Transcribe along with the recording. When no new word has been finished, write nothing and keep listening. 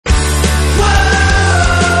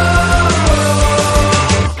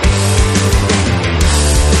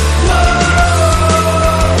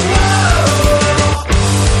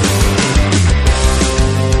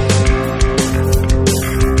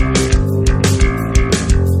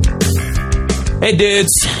Hey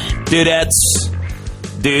dudes, dudettes,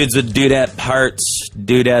 dudes with dudette parts,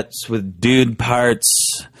 dudettes with dude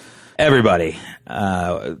parts, everybody.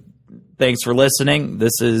 Thanks for listening.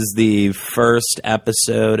 This is the first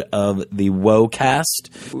episode of the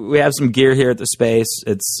Whoacast. We have some gear here at the space.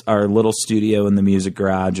 It's our little studio in the Music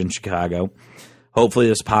Garage in Chicago. Hopefully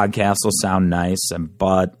this podcast will sound nice. I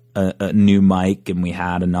bought a new mic, and we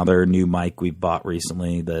had another new mic we bought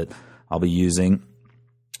recently that I'll be using.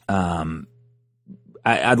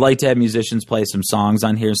 I'd like to have musicians play some songs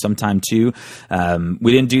on here sometime too.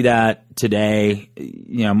 We didn't do that today.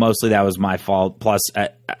 You know, mostly that was my fault. Plus,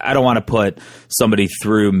 I don't want to put somebody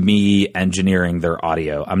through me engineering their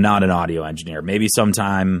audio. I'm not an audio engineer. Maybe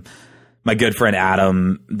sometime my good friend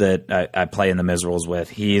Adam that I play in the Miserables with,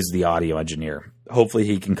 he is the audio engineer. Hopefully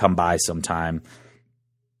he can come by sometime.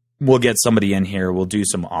 We'll get somebody in here. We'll do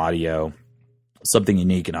some audio, something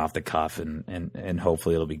unique and off the cuff, and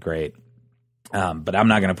hopefully it'll be great. But I'm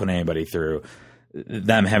not going to put anybody through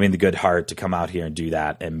them having the good heart to come out here and do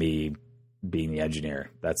that and me being the engineer.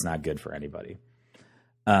 That's not good for anybody.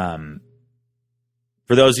 For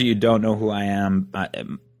those of you who don't know who I am,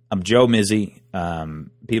 I'm Joe Mizzi.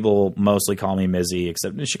 People mostly call me Mizzi,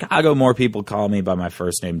 except in Chicago, more people call me by my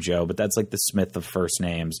first name, Joe, but that's like the Smith of first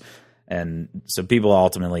names. And so people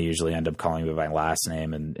ultimately usually end up calling me by my last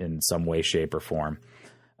name in some way, shape, or form.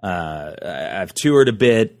 I've toured a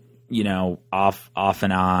bit. You know, off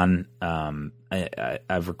and on.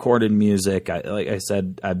 I've recorded music. Like I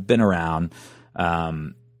said, I've been around.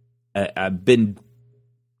 I've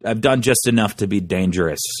done just enough to be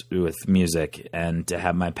dangerous with music and to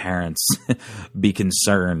have my parents be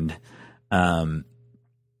concerned. I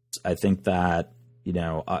think that, you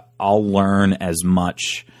know, I'll learn as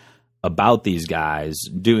much about these guys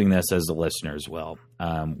doing this as the listeners will,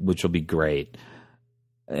 which will be great.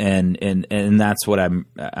 And that's what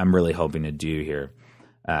I'm really hoping to do here.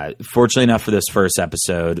 Fortunately enough for this first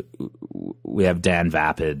episode, we have Dan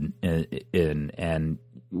Vapid in, and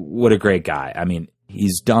what a great guy. I mean,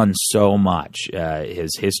 he's done so much.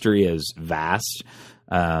 His history is vast.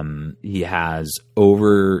 He has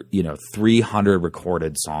over, 300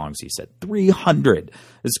 recorded songs. He said 300.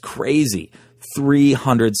 It's crazy.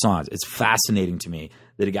 300 songs. It's fascinating to me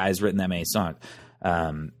that a guy has written that many songs.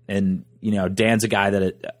 And Dan's a guy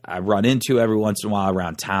that I run into every once in a while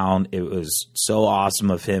around town. It was so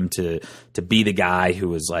awesome of him to be the guy who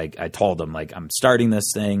was like, I told him, like, I'm starting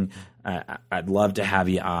this thing. I'd love to have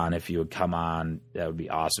you on. If you would come on, that would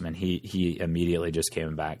be awesome. And he immediately just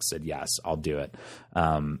came back and said, yes, I'll do it.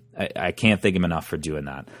 I can't thank him enough for doing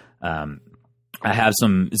that. I have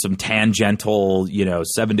some tangential,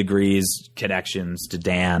 7 degrees connections to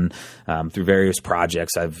Dan through various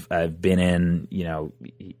projects I've been in.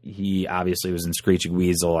 He obviously was in Screeching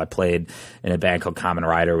Weasel. I played in a band called Common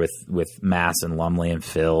Rider with Mass and Lumley and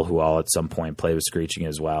Phil, who all at some point played with Screeching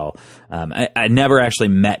as well. I never actually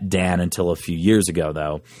met Dan until a few years ago,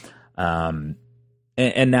 though.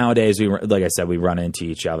 And nowadays, like I said, we run into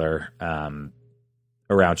each other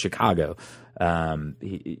around Chicago.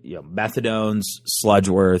 Methadones,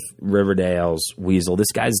 Sludgeworth, Riverdales, Weasel.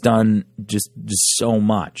 This guy's done just so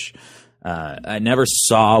much. I never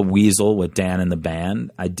saw Weasel with Dan in the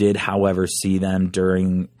band. I did, however, see them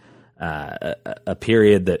during a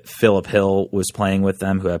period that Philip Hill was playing with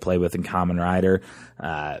them, who I played with in Common Rider.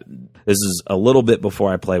 This is a little bit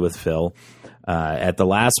before I played with Phil. At the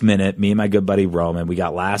last minute, me and my good buddy Roman, we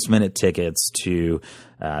got last minute tickets to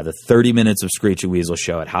the 30 Minutes of Screeching Weasel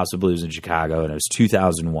show at House of Blues in Chicago, and it was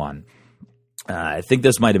 2001. I think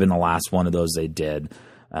this might have been the last one of those they did.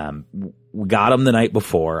 We got them the night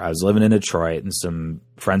before. I was living in Detroit, and some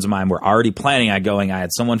friends of mine were already planning on going. I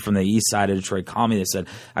had someone from the east side of Detroit call me. They said,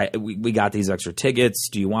 we got these extra tickets.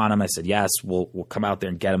 Do you want them? I said, yes, we'll come out there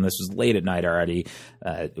and get them. This was late at night already.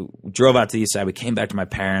 We drove out to the east side. We came back to my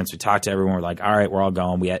parents. We talked to everyone. We're like, all right, we're all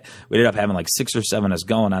going. We ended up having like 6 or 7 of us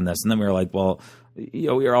going on this. And then we were like, well, we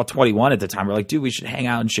were all 21 at the time. We're like, dude, we should hang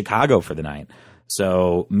out in Chicago for the night.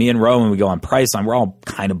 So me and Roman, we go on Priceline. We're all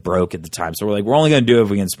kind of broke at the time. So we're like, we're only going to do it if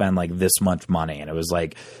we can spend like this much money. And it was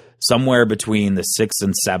like somewhere between the 6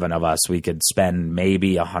 and 7 of us, we could spend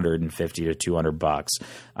maybe $150 to $200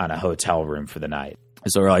 on a hotel room for the night.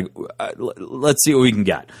 So we're like, let's see what we can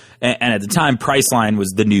get. And at the time, Priceline was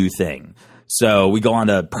the new thing. So we go on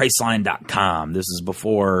to Priceline.com. This is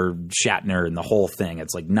before Shatner and the whole thing.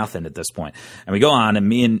 It's like nothing at this point. And we go on, and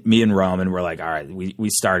me and Roman, we're like, all right, we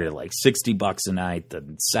started at like $60 a night,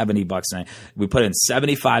 then $70 a night. We put in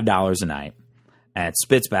 $75 a night, and it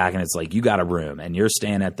spits back, and it's like, you got a room, and you're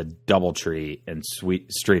staying at the Doubletree in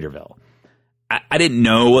Streeterville. I didn't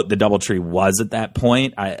know what the Doubletree was at that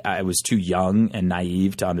point. I was too young and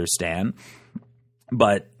naive to understand.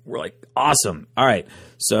 But we're like, awesome. All right.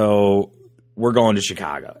 So we're going to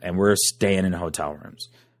Chicago and we're staying in hotel rooms.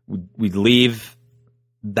 We leave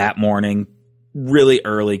that morning really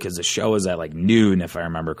early because the show is at like noon, if I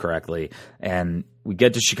remember correctly. And we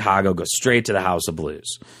get to Chicago, go straight to the House of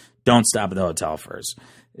Blues. Don't stop at the hotel first.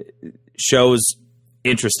 Show's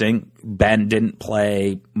interesting. Ben didn't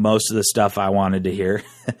play most of the stuff I wanted to hear.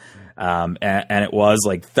 And it was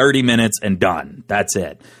like 30 minutes and done. That's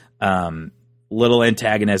it. Little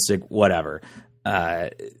antagonistic, whatever.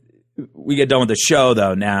 We get done with the show,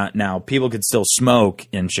 though. Now people could still smoke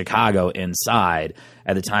in Chicago inside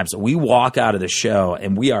at the time. So we walk out of the show,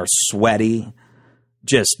 and we are sweaty,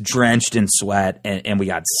 just drenched in sweat, and we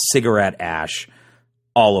got cigarette ash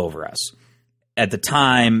all over us. At the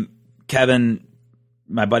time, Kevin,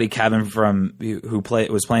 my buddy Kevin who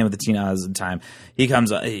was playing with the Teen Idols at the time, he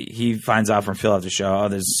finds out from Phil after the show, oh,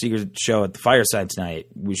 there's a secret show at the Fireside tonight.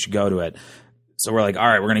 We should go to it. So we're like, all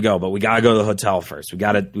right, we're gonna go, but we gotta go to the hotel first. We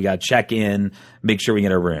gotta check in, make sure we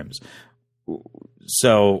get our rooms.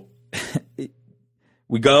 So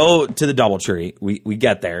we go to the DoubleTree. We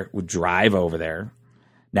get there. We drive over there.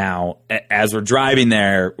 Now, as we're driving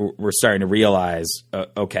there, we're starting to realize,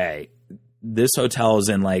 okay, this hotel is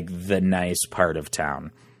in like the nice part of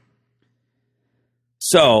town.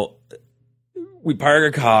 So we park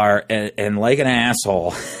our car, and like an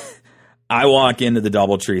asshole, I walk into the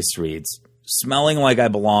DoubleTree Suites, smelling like I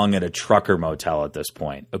belong at a trucker motel at this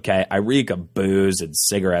point. Okay, I reek of booze and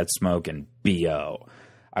cigarette smoke and BO.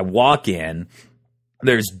 I walk in.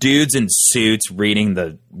 There's dudes in suits reading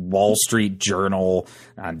the Wall Street Journal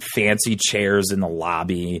on fancy chairs in the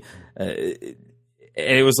lobby.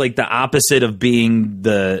 It was like the opposite of being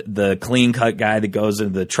the clean cut guy that goes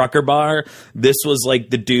into the trucker bar. This was like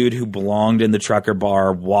the dude who belonged in the trucker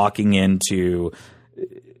bar walking into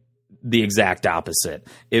the exact opposite.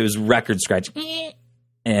 It was record scratch,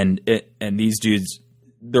 and these dudes,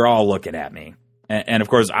 they're all looking at me, and of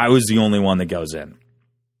course I was the only one that goes in.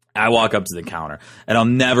 I walk up to the counter, and I'll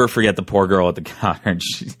never forget the poor girl at the counter. And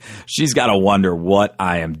she's got to wonder what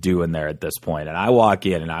I am doing there at this point. And I walk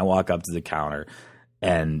in, and I walk up to the counter,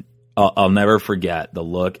 and I'll never forget the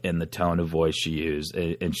look and the tone of voice she used.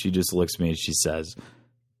 And she just looks at me and she says,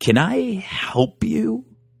 "Can I help you?"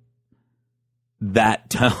 That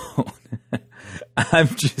tone.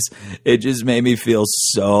 It just made me feel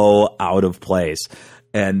so out of place.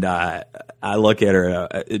 And I look at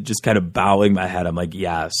her, just kind of bowing my head. I'm like,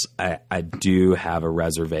 yes, I do have a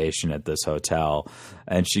reservation at this hotel.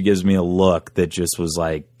 And she gives me a look that just was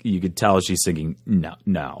like, you could tell she's thinking,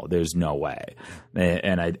 no, there's no way.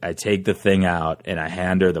 And I take the thing out and I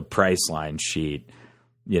hand her the Priceline sheet,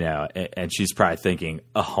 and she's probably thinking,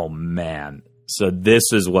 oh, man. So this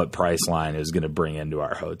is what Priceline is going to bring into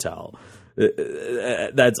our hotel.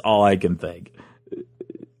 That's all I can think.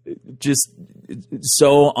 Just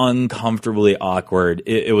so uncomfortably awkward.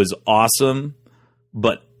 It was awesome,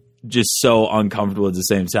 but just so uncomfortable at the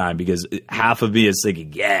same time, because half of me is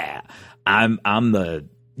thinking, yeah, I'm the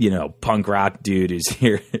punk rock dude who's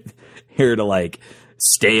here to like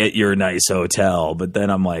stay at your nice hotel. But then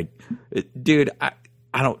I'm like, dude, I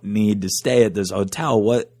don't need to stay at this hotel.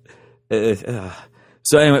 What?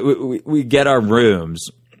 So anyway, we get our rooms,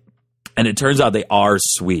 and it turns out they are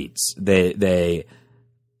suites. They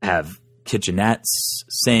have kitchenettes,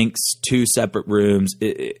 sinks, 2 separate rooms.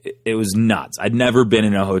 It was nuts. I'd never been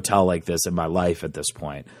in a hotel like this in my life at this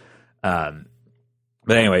point. But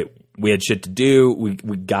anyway, we had shit to do. We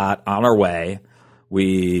got on our way.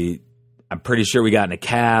 I'm pretty sure we got in a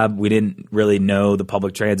cab. We didn't really know the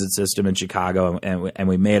public transit system in Chicago, and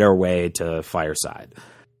we made our way to Fireside.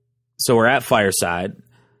 So we're at Fireside,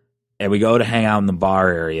 and we go to hang out in the bar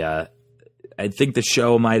area. I think the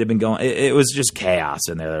show might have been going. It was just chaos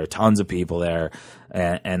in there. There were tons of people there,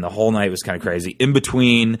 and the whole night was kind of crazy. In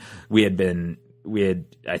between, we had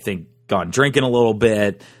I think gone drinking a little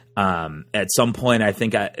bit. At some point, I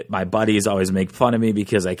think my buddies always make fun of me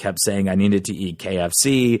because I kept saying I needed to eat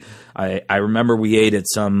KFC. I remember we ate at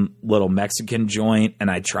some little Mexican joint, and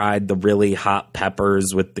I tried the really hot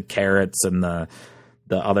peppers with the carrots and the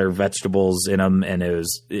other vegetables in them, and it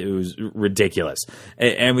was ridiculous.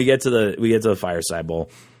 And we get to the Fireside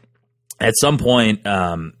Bowl. At some point,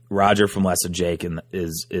 Roger from Less Than Jake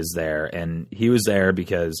is there, and he was there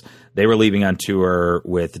because they were leaving on tour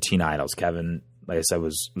with the Teen Idols. Kevin, like I said,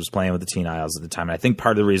 was playing with the Teen Idols at the time. And I think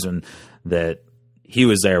part of the reason that he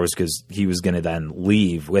was there was because he was going to then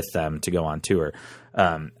leave with them to go on tour.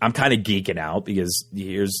 I'm kind of geeking out because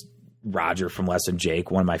here's Roger from Less Than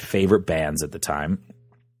Jake, one of my favorite bands at the time.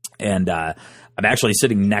 And I'm actually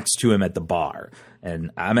sitting next to him at the bar.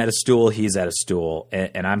 And I'm at a stool, he's at a stool.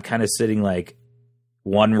 And I'm kind of sitting like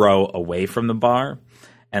one row away from the bar,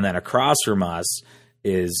 and then across from us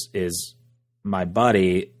is my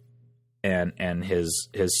buddy and his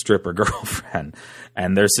stripper girlfriend,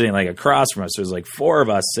 and they're sitting like across from us. There's like four of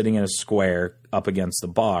us sitting in a square up against the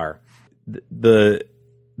bar. The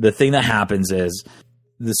thing that happens is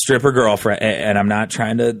the stripper girlfriend, and I'm not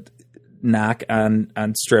trying to knock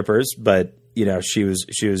on strippers, but you know, she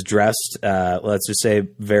was dressed, let's just say,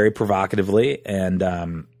 very provocatively,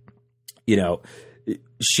 and you know,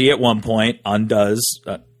 she at one point undoes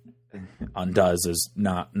is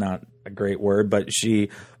not a great word, but she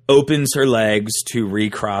opens her legs to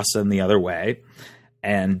recross them the other way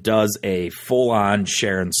and does a full-on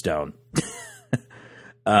Sharon Stone.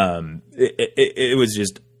 It was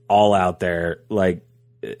just all out there, like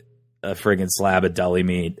a friggin' slab of deli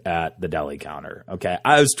meat at the deli counter. Okay,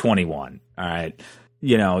 I was 21. All right,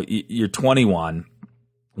 you know, you're 21.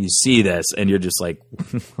 You see this, and you're just like,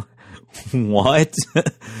 what?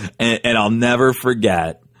 and I'll never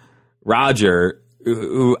forget Roger,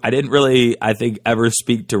 who I didn't really, I think, ever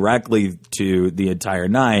speak directly to the entire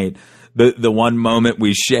night. The one moment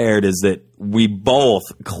we shared is that we both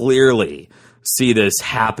clearly see this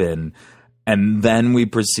happen, and then we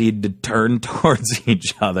proceed to turn towards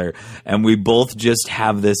each other, and we both just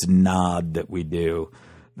have this nod that we do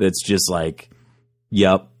that's just like,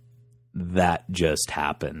 yep, that just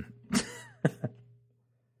happened.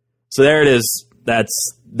 So there it is.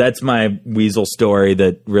 That's my weasel story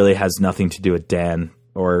that really has nothing to do with Dan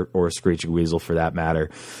or Screeching Weasel for that matter.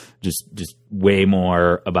 Just way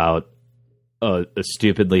more about a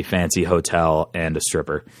stupidly fancy hotel and a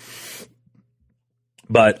stripper.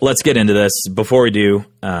 But let's get into this. Before we do,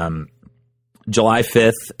 July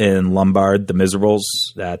 5th in Lombard, the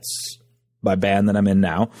Miserables, that's my band that I'm in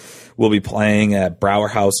now, we'll be playing at Brower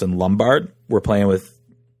House in Lombard. We're playing with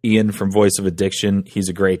Ian from Voice of Addiction. He's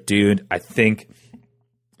a great dude. I think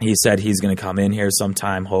he said he's going to come in here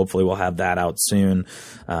sometime. Hopefully we'll have that out soon.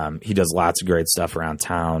 He does lots of great stuff around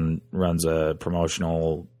town, runs a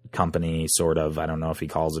promotional company, sort of. I don't know if he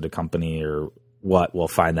calls it a company or what. We'll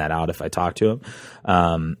find that out if I talk to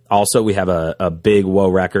him. Also, we have a big Whoa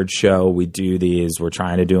Records show. We do these. We're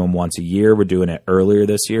trying to do them once a year. We're doing it earlier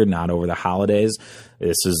this year, not over the holidays.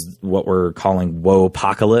 This is what we're calling Whoa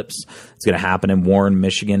Apocalypse. It's going to happen in Warren,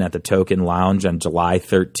 Michigan at the Token Lounge on July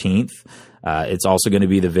 13th. It's also going to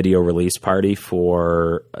be the video release party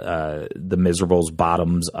for the Miserables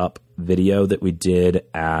Bottoms Up video that we did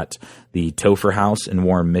at the Topher House in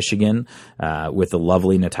Warren, Michigan, with the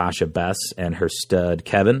lovely Natasha Bess and her stud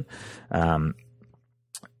Kevin.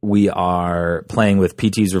 We are playing with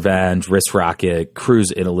PT's Revenge, Wrist Rocket,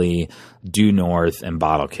 Cruise Italy, Due North, and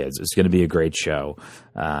Bottle Kids. It's going to be a great show.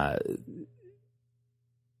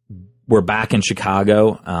 We're back in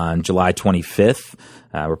Chicago on July 25th.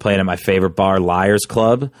 We're playing at my favorite bar, Liars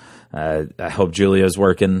Club. I hope Julia's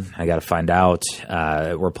working. I got to find out.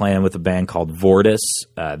 We're playing with a band called Vortis.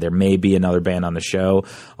 There may be another band on the show.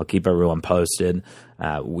 I'll keep everyone posted.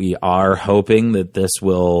 We are hoping that this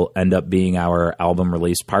will end up being our album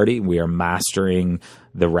release party. We are mastering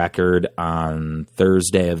the record on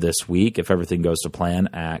Thursday of this week, if everything goes to plan,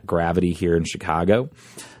 at Gravity here in Chicago.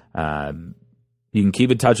 You can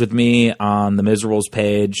keep in touch with me on the Miserables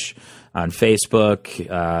page on Facebook.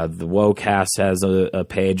 The Whoacast has a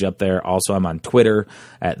page up there. Also, I'm on Twitter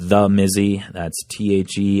at the Mizzi. That's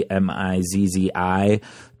TheMizzi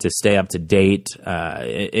to stay up to date.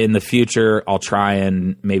 In the future, I'll try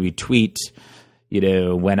and maybe tweet,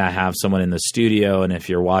 when I have someone in the studio, and if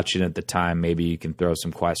you're watching at the time, maybe you can throw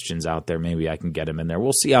some questions out there. Maybe I can get them in there.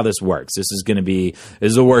 We'll see how this works. This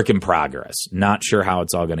is a work in progress. Not sure how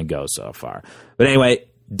it's all going to go so far. But anyway,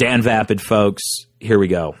 Dan Vapid, folks. Here we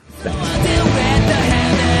go. Thanks.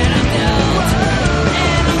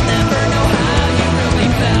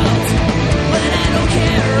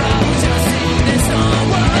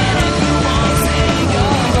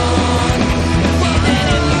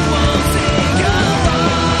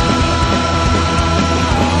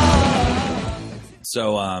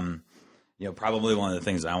 So, probably one of the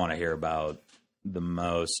things I want to hear about the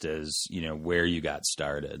most is, where you got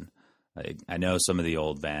started. Like, I know some of the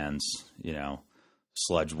old bands,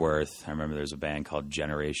 Sludgeworth. I remember there's a band called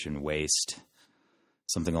Generation Waste,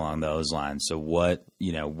 something along those lines. So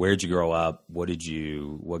where'd you grow up? What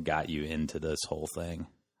got you into this whole thing?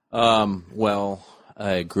 Well,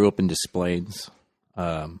 I grew up in Des Plaines.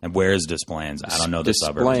 And where is Des Plaines? I don't know the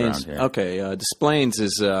suburbs around here. Okay. Des Plaines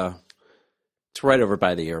is, it's right over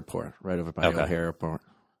by the airport, right over by the O'Hare Airport.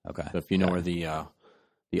 Okay. So if you know where the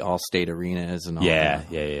Allstate Arena is and all that.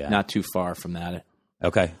 Yeah. Not too far from that.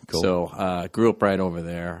 Okay, cool. So grew up right over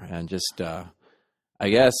there, and just I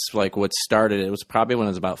guess like what started it was probably when I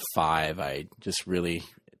was about 5. I just really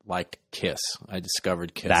liked Kiss. I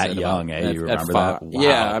discovered Kiss that young. You remember that? Wow.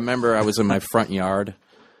 Yeah, I remember I was in my front yard,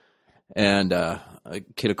 and a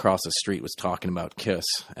kid across the street was talking about Kiss,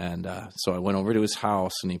 and so I went over to his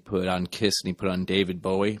house, and he put on Kiss, and he put on David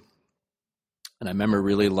Bowie, and I remember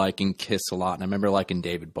really liking Kiss a lot, and I remember liking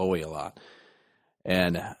David Bowie a lot,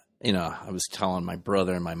 and I was telling my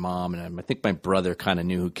brother and my mom, and I think my brother kind of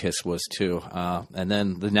knew who Kiss was too. And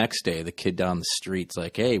then the next day, the kid down the street's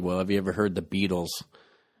like, "Hey, well, have you ever heard the Beatles?"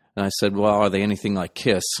 And I said, "Well, are they anything like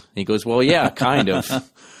Kiss?" And he goes, "Well, yeah, kind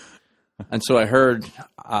of." And so I heard,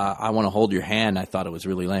 "I Want to Hold Your Hand." I thought it was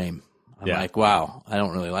really lame. I'm like, wow, I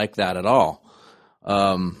don't really like that at all.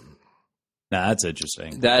 That's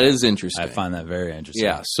interesting. That is interesting. I find that very interesting.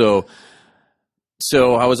 Yeah.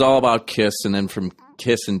 So I was all about Kiss, and then from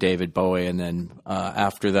Kiss and David Bowie, and then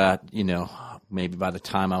after that, maybe by the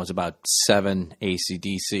time I was about 7,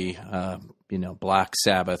 AC/DC, Black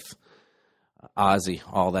Sabbath, Ozzy,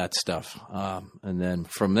 all that stuff, and then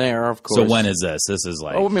from there, of course. So when is this? This is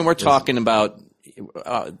like. We're talking about.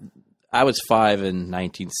 I was 5 in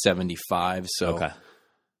 1975, so. Okay.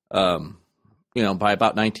 By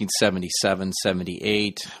about 1977,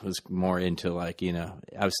 78, I was more into like, I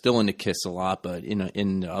was still into Kiss a lot, but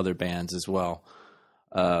in other bands as well.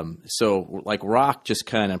 So like rock just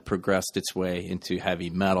kind of progressed its way into heavy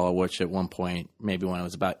metal, which at one point, maybe when I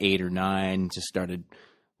was about 8 or 9, just started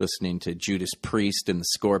listening to Judas Priest and the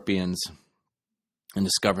Scorpions and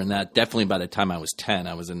discovering that. Definitely by the time I was 10,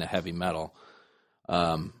 I was into heavy metal.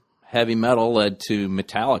 Heavy metal led to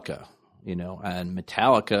Metallica, and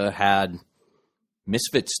Metallica had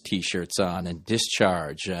Misfits t-shirts on and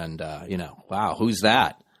Discharge and, wow, who's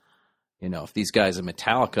that? If these guys are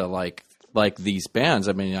Metallica, like these bands,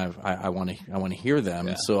 I mean, I want to hear them.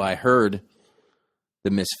 Yeah. So I heard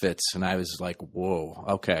the Misfits and I was like, whoa,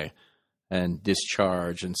 okay. And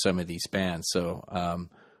Discharge and some of these bands. So,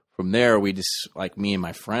 from there we just like me and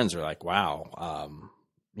my friends are like, wow,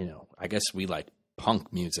 I guess we like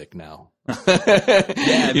punk music now.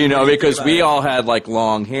 Yeah, because we all had like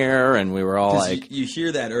long hair and we were all like, you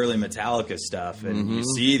hear that early Metallica stuff and you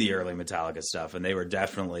see the early Metallica stuff and they were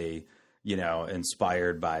definitely,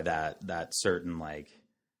 inspired by that certain like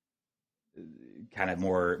kind of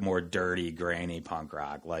more dirty, grainy punk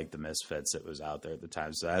rock like the Misfits that was out there at the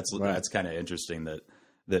time. So that's kind of interesting that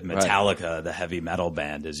Metallica, the heavy metal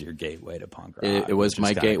band, is your gateway to punk rock. It was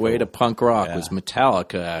my gateway to punk rock was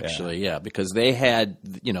Metallica, actually, because they had,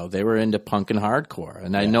 they were into punk and hardcore,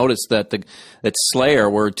 and I noticed that that Slayer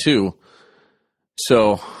were too.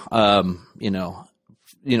 So, from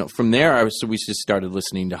there, we just started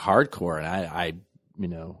listening to hardcore, and I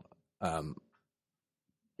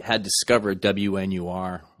had discovered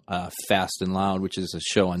WNUR, Fast and Loud, which is a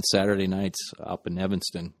show on Saturday nights up in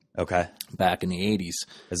Evanston. Okay. Back in the 80s.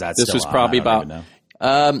 Is that this still was on? probably about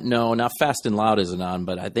no, not Fast and Loud isn't on,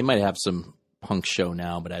 but they might have some punk show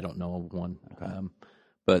now, but I don't know of one. Okay.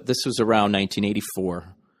 But this was around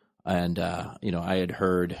 1984, and I had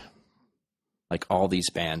heard like all these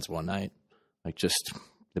bands one night, like just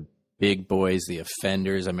the Big Boys, the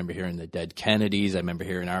Offenders. I remember hearing the Dead Kennedys. I remember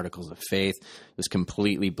hearing Articles of Faith. I was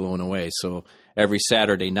completely blown away. So every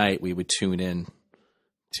Saturday night we would tune in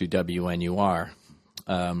to WNUR.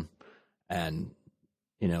 And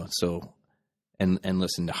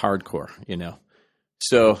listen to hardcore,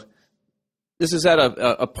 So this is at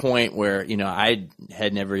a point where, I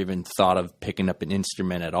had never even thought of picking up an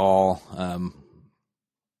instrument at all.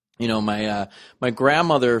 My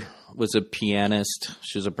grandmother was a pianist.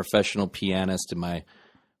 She was a professional pianist, and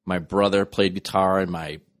my brother played guitar, and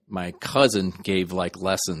my cousin gave like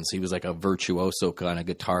lessons. He was like a virtuoso kind of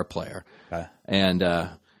guitar player. Okay.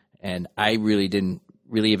 And I really didn't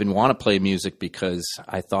really even want to play music because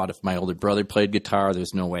I thought if my older brother played guitar,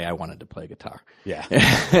 there's no way I wanted to play guitar. Yeah.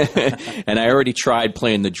 And I already tried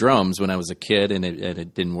playing the drums when I was a kid, and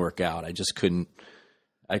it didn't work out. I just couldn't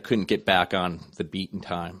get back on the beat in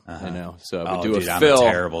time, So I would do a fill. I'm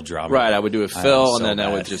a terrible drummer. Right, I would do a fill, and then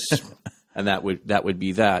I would just, and that would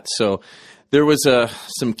be that. So there was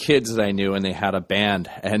some kids that I knew, and they had a band,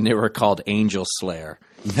 and they were called Angel Slayer.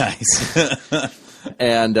 Nice.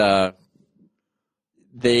 And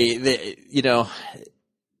they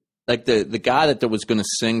like the guy that was going to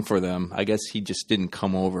sing for them, I guess he just didn't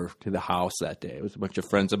come over to the house that day. It was a bunch of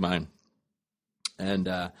friends of mine, and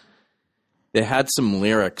they had some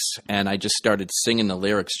lyrics, and I just started singing the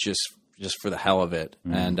lyrics just for the hell of it.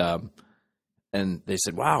 And they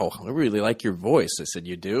said, "Wow, I really like your voice." I said,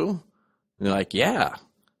 "You do?" And they're like, "Yeah."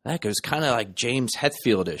 Like, it was kind of like James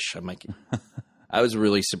Hetfield-ish. I'm like, I was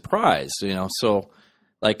really surprised, So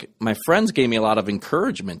like my friends gave me a lot of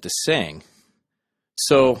encouragement to sing.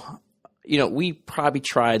 So, we probably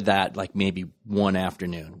tried that like maybe one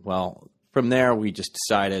afternoon. Well, from there, we just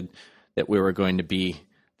decided that we were going to be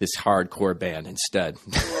this hardcore band instead.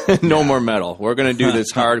 No more metal. We're going to do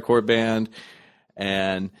this hardcore band.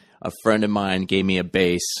 And a friend of mine gave me a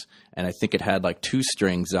bass, and I think it had like 2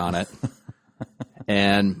 strings on it.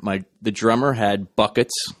 And the drummer had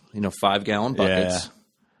buckets, 5-gallon buckets. Yeah.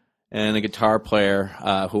 And a guitar player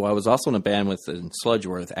who I was also in a band with in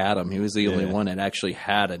Sludgeworth, Adam. He was the only one that actually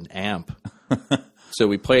had an amp. So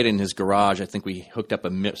we played in his garage. I think we hooked up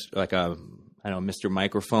Mr.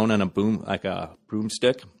 Microphone and a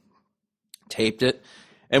broomstick, taped it,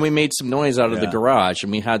 and we made some noise out of the garage.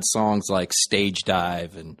 And we had songs like Stage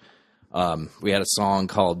Dive, and we had a song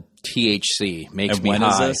called THC, Makes Me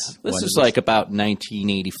High. This is like about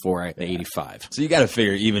 1984, 85. So you got to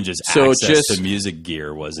figure even just access to music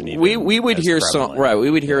gear wasn't even. We would hear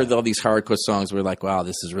we would hear all these hardcore songs. We're like, wow,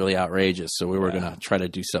 this is really outrageous. So we were going to try to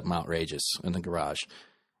do something outrageous in the garage.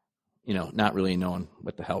 Not really knowing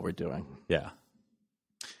what the hell we're doing. Yeah.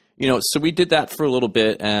 So we did that for a little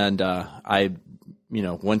bit, and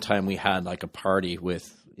one time we had like a party with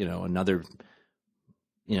another.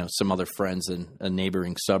 Some other friends in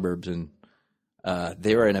neighboring suburbs, and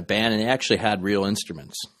they were in a band, and they actually had real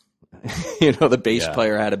instruments. The bass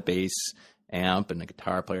player had a bass amp, and the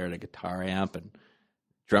guitar player had a guitar amp, and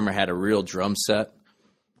drummer had a real drum set.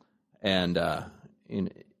 And I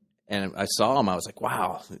saw them, I was like,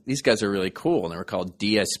 wow, these guys are really cool. And they were called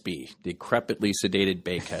DSB, Decrepitly Sedated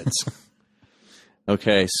Bakeheads.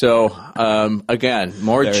 Okay, so again,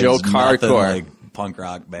 more joke hardcore. Like punk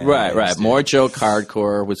rock band. Right. More joke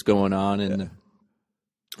hardcore was going on, and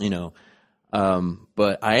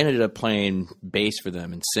but I ended up playing bass for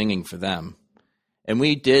them and singing for them, and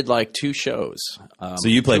we did like 2 shows. So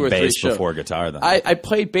you played bass before guitar, then? I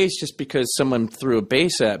played bass just because someone threw a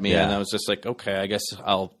bass at me, and I was just like, okay, I guess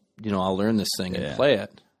I'll learn this thing and play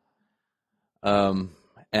it.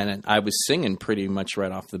 And I was singing pretty much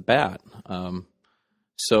right off the bat.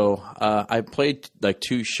 So I played like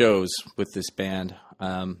 2 shows with this band,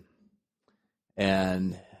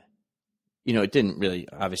 and it didn't really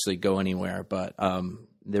obviously go anywhere. But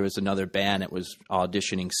there was another band that was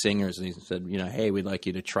auditioning singers, and he said, hey, we'd like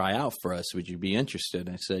you to try out for us. Would you be interested?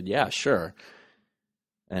 And I said, yeah, sure.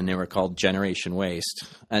 And they were called Generation Waste,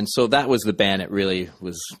 and so that was the band that really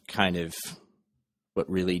was kind of what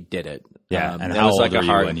really did it. Yeah, and how old were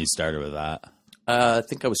you when you started with that? I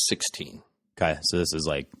think I was 16. Okay, so this is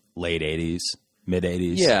like late 80s, mid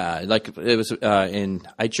 80s? Yeah, like it was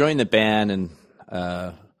I joined the band in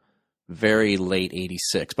very late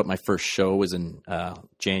 86, but my first show was in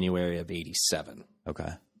January of 87. Okay.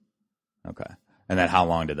 And then how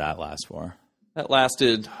long did that last for? That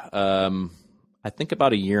lasted, I think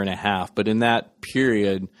about a year and a half, but in that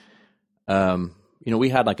period, we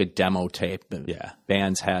had like a demo tape. Yeah.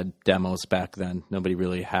 Bands had demos back then. Nobody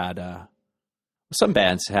really had some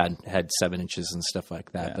bands had 7 inches and stuff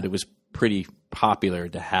like that, but it was pretty popular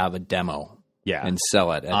to have a demo and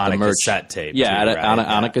sell it at the merch. Cassette tape. Yeah, too,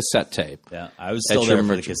 on a cassette tape. Yeah, I was still there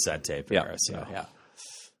for the cassette tape era.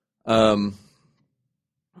 But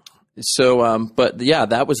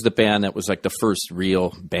that was the band that was like the first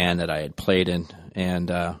real band that I had played in.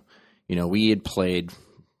 And,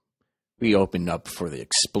 we opened up for The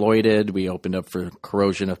Exploited. We opened up for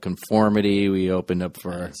Corrosion of Conformity. We opened up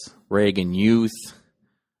for Reagan Youth,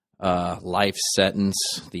 Life Sentence,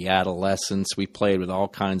 The Adolescents. We played with all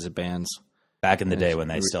kinds of bands. Back in the day when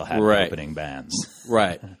they still had opening bands.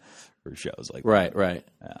 Right. For shows like that. Right.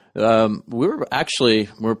 Yeah. We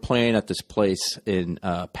were playing at this place in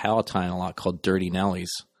Palatine a lot called Dirty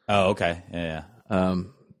Nelly's. Oh, okay. Yeah.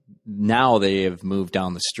 Now they have moved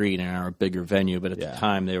down the street and are a bigger venue, but at the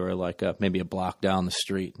time they were like maybe a block down the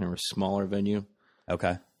street and they were a smaller venue.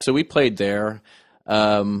 Okay. So we played there,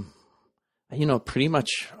 pretty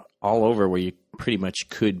much all over where you pretty much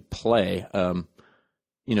could play,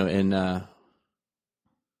 in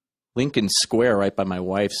Lincoln Square, right by my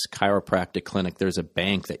wife's chiropractic clinic, there's a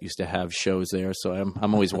bank that used to have shows there. So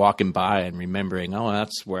I'm always walking by and remembering,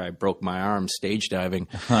 that's where I broke my arm stage diving.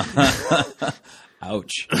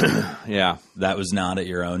 Ouch. Yeah. That was not at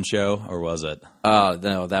your own show, or was it?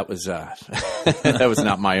 No, that was that was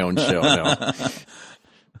not my own show, no.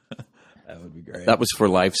 That would be great. That was for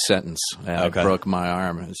Life Sentence. I broke my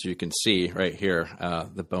arm. As you can see right here,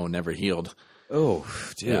 the bone never healed. Oh,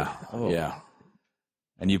 dude. Yeah. Oh. Yeah.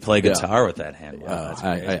 And you play guitar with that hand. Wow, that's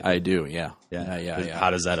crazy. I do, yeah. Yeah.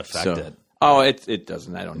 How does that affect it? Oh, it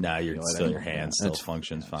doesn't. I don't know. Your hand still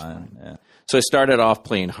functions fine. Yeah. So I started off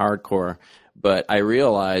playing hardcore, But I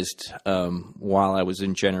realized while I was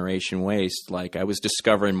in Generation Waste, like I was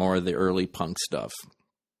discovering more of the early punk stuff.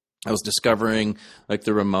 I was discovering like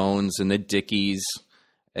the Ramones and the Dickies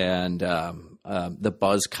and the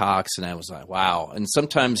Buzzcocks, and I was like, wow. And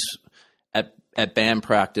sometimes at band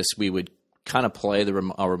practice, we would kind of play a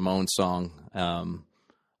Ramones song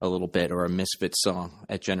a little bit, or a Misfits song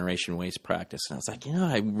at Generation Waste practice. And I was like,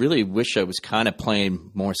 I really wish I was kind of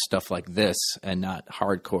playing more stuff like this and not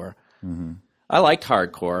hardcore. Mm-hmm. I liked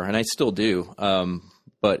hardcore, and I still do,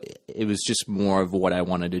 but it was just more of what I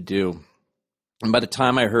wanted to do. And by the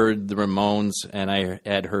time I heard the Ramones and I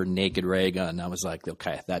had heard Naked Ray Gun, I was like,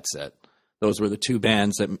 okay, that's it. Those were the two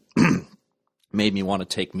bands that made me want to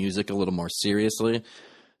take music a little more seriously.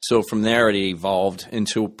 So from there, it evolved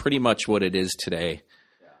into pretty much what it is today.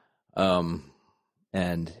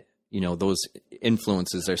 And, those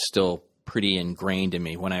influences are still pretty ingrained in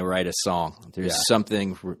me when I write a song. There's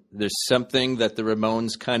something that the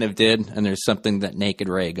Ramones kind of did, and there's something that Naked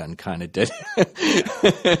Ray Gun kind of did.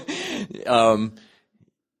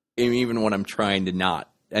 Even when I'm trying to not,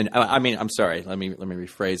 and I mean, I'm sorry, let me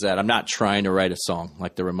rephrase that. I'm not trying to write a song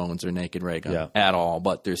like the Ramones or Naked Ray Gun at all,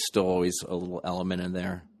 but there's still always a little element in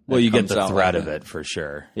there. Well, you get the thread of it for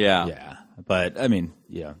sure. Yeah. Yeah. But I mean,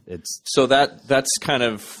 it's so that's kind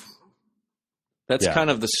of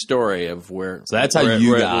the story of where. So that's how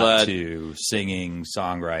you got to singing,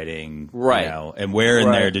 songwriting, right? And where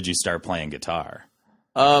in there did you start playing guitar?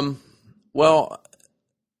 Well,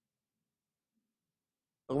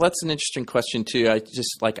 that's an interesting question too. I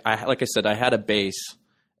just like I said, I had a bass,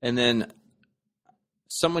 and then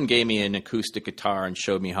someone gave me an acoustic guitar and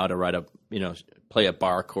showed me how to play a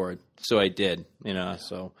bar chord. So I did,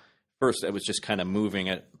 So first, I was just kind of moving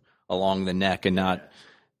it along the neck and not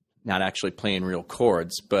actually playing real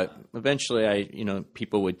chords. But eventually,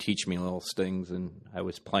 people would teach me little things, and I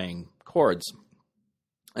was playing chords.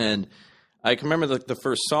 And I can remember the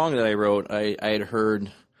first song that I wrote. I had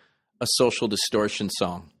heard a Social Distortion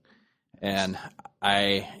song, and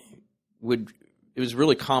it was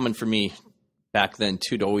really common for me back then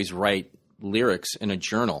too to always write lyrics in a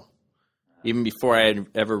journal. Even before I had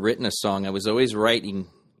ever written a song, I was always writing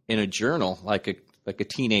in a journal like a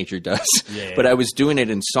teenager does. Yeah. But I was doing it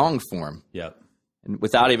in song form. Yep. And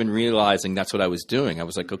without even realizing that's what I was doing. I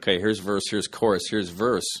was like, okay, here's verse, here's chorus, here's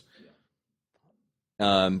verse.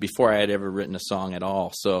 Before I had ever written a song at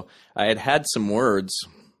all. So I had some words,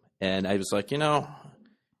 and I was like,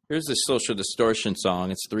 here's this Social Distortion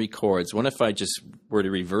song. It's 3 chords. What if I just were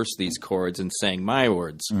to reverse these chords and sang my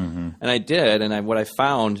words? Mm-hmm. And I did. And what I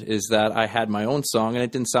found is that I had my own song, and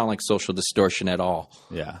it didn't sound like Social Distortion at all.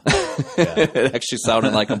 Yeah. It actually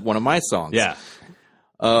sounded like one of my songs. Yeah.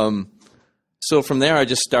 So from there, I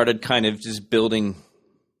just started kind of just building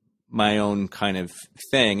my own kind of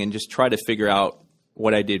thing and just try to figure out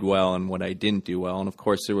what I did well and what I didn't do well. And of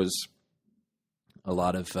course, there was a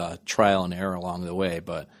lot of trial and error along the way,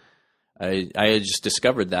 but I had just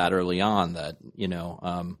discovered that early on that,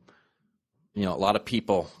 a lot of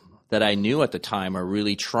people that I knew at the time are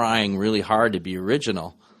really trying really hard to be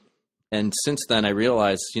original. And since then I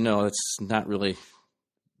realized, it's not really,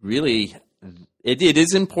 it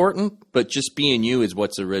is important, but just being you is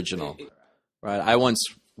what's original, right? I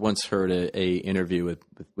once heard a interview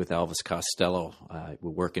with Elvis Costello,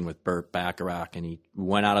 working with Burt Bacharach, and he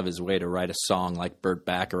went out of his way to write a song like Burt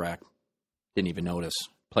Bacharach. Didn't even notice.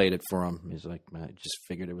 Played it for him. He's like, I just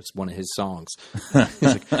figured it was one of his songs. He's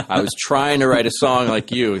like, I was trying to write a song like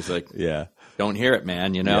you. He's like, yeah, don't hear it,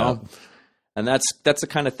 man. Yeah. And that's the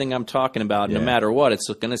kind of thing I'm talking about. Yeah. No matter what, it's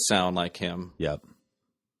going to sound like him. Yep.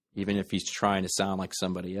 Even if he's trying to sound like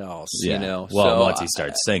somebody else. Yeah. Well, once he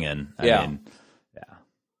starts singing, I mean,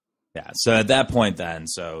 yeah. So at that point, then,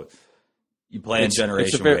 you play in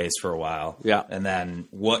Generation Waste for a while. Yeah. And then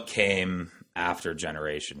what came after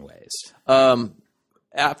Generation Waste?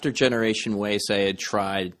 After Generation Waste, I had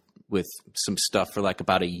tried with some stuff for like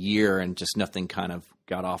about a year, and just nothing kind of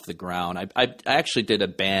got off the ground. I actually did a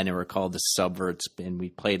band, and we were called the Subverts, and we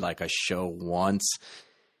played like a show once,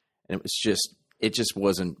 and it just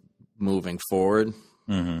wasn't moving forward,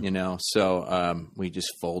 So we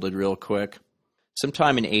just folded real quick.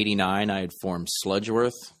 Sometime in '89, I had formed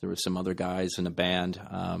Sludgeworth. There were some other guys in the band.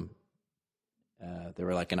 They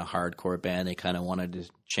were like in a hardcore band. They kind of wanted to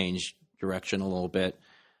change direction a little bit.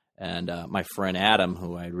 And my friend Adam,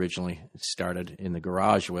 who I originally started in the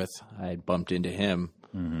garage with, I had bumped into him.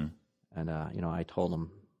 Mm-hmm. And, I told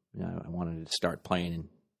him, I wanted to start playing.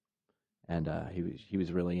 And he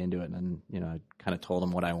was really into it. And, I kind of told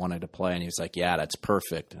him what I wanted to play. And he was like, yeah, that's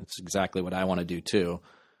perfect. That's exactly what I want to do too.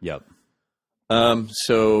 Yep.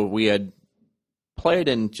 So we had played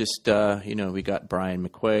in just, we got Brian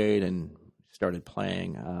McQuaid and started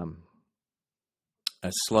playing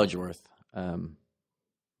at Sludgeworth, and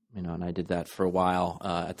I did that for a while.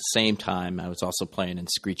 At the same time, I was also playing in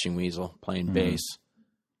Screeching Weasel, playing bass.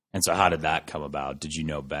 And so how did that come about? Did you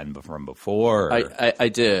know Ben from before? Or? I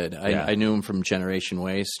did. I knew him from Generation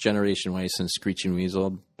Waste. Generation Waste and Screeching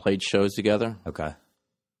Weasel played shows together. Okay.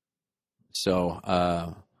 So,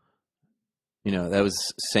 that was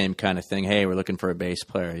the same kind of thing. Hey, we're looking for a bass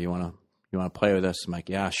player. You want to play with us? I'm like,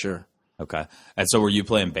 yeah, sure. Okay. And so were you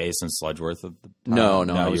playing bass in Sludgeworth at the time? No,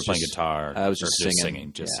 you were playing guitar. I was just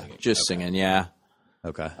singing. Singing, yeah.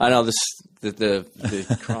 Okay. I know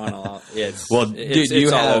the chronology. Dude, you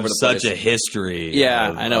have such a history.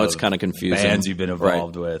 Yeah, I know it's kind of confusing. Bands you've been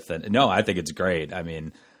involved with, and no, I think it's great. I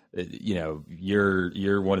mean,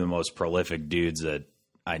 you're one of the most prolific dudes that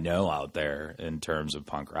I know out there in terms of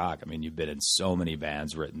punk rock. I mean, you've been in so many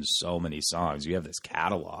bands, written so many songs. You have this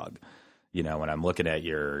catalog. When I'm looking at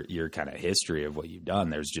your kind of history of what you've done,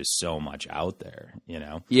 there's just so much out there.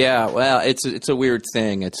 Yeah, well, it's a weird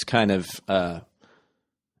thing. It's kind of.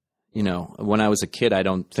 When I was a kid, I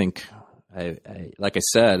don't think I like I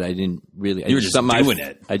said, I didn't really. You were just doing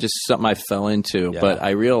it. I just something I fell into, but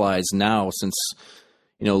I realize now, since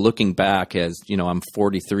looking back, as I'm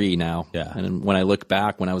 43 now, and when I look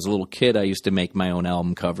back, when I was a little kid, I used to make my own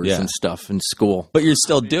album covers and stuff in school. But you're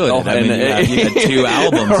still doing it. I mean, you had 2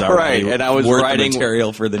 albums already, right? And I was writing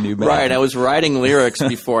material for the new band. Right, I was writing lyrics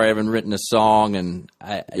before I even written a song, and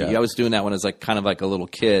I was doing that when I was kind of like a little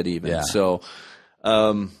kid, even. Yeah. So.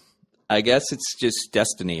 I guess it's just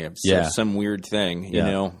destiny. It's some weird thing,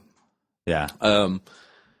 Yeah.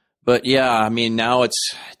 But yeah, I mean, now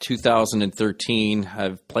it's 2013.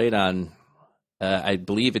 I've played on, I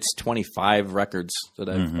believe it's 25 records that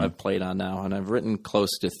I've played on now, and I've written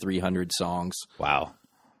close to 300 songs. Wow.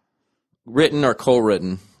 Written or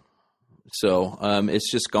co-written. So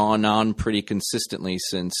it's just gone on pretty consistently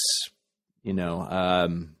since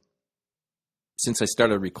I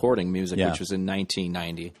started recording music, which was in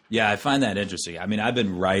 1990. Yeah, I find that interesting. I mean, I've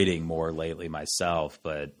been writing more lately myself,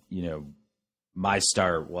 but, my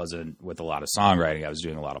start wasn't with a lot of songwriting. I was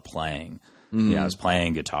doing a lot of playing. I was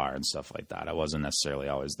playing guitar and stuff like that. I wasn't necessarily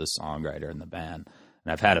always the songwriter in the band.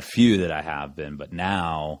 And I've had a few that I have been, but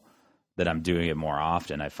now that I'm doing it more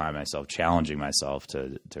often, I find myself challenging myself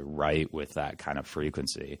to write with that kind of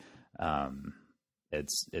frequency.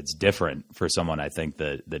 It's different for someone, I think,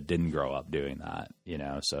 that didn't grow up doing that,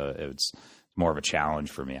 so it's more of a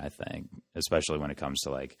challenge for me, I think, especially when it comes to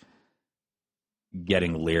like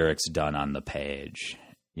getting lyrics done on the page,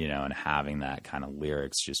 and having that kind of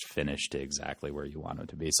lyrics just finished to exactly where you want them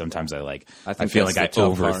to be. Sometimes I feel like I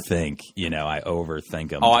overthink, I overthink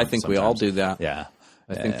them. Oh, I think we all do that. Yeah.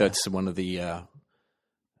 I think that's one of the,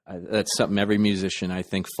 that's something every musician, I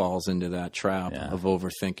think, falls into that trap of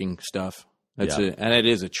overthinking stuff. And it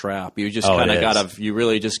is a trap. You just kind of you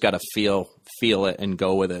really just gotta feel it and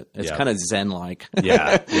go with it. It's kind of Zen-like.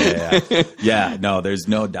 Yeah. No, there's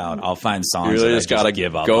no doubt. I'll find songs. You really just gotta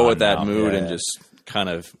give up. Go with that mood and just kind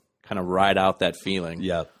of ride out that feeling.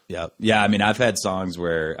 Yep. Yeah. I mean, I've had songs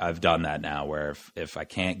where I've done that now, where if I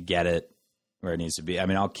can't get it where it needs to be, I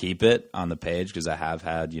mean, I'll keep it on the page because I have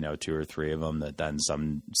had 2 or 3 of them that then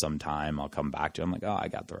sometime I'll come back to. I'm like, oh, I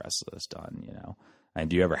got the rest of this done. And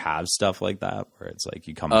do you ever have stuff like that where it's like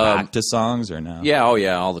you come back to songs or no? Yeah,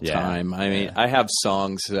 all the time. I mean, I have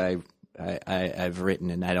songs that I've written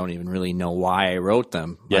and I don't even really know why I wrote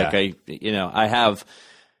them. Yeah. Like I have.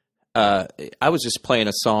 I was just playing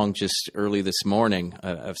a song just early this morning,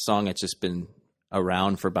 a song that's just been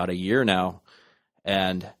around for about a year now,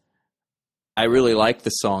 and I really like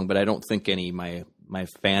the song, but I don't think any of my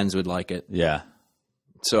fans would like it. Yeah.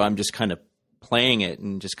 So I'm just kind of playing it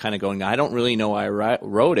and just kind of going, I don't really know why I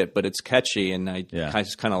wrote it, but it's catchy and I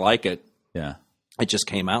just kind of like it. Yeah. It just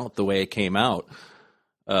came out the way it came out.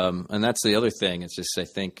 And that's the other thing. It's just, I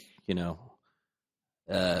think,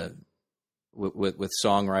 with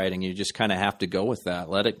songwriting, you just kind of have to go with that.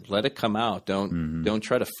 Let it come out. Don't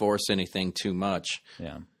try to force anything too much.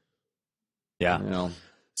 Yeah. Yeah.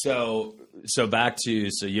 So back to,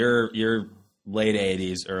 you're late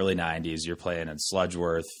 80s, early 90s, you're playing in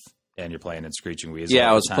Sludgeworth, and you're playing in Screeching Weasel. Yeah,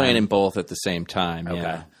 I was playing in both at the same time. Okay.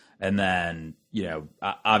 Yeah. And then,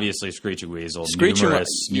 obviously Screeching Weasel,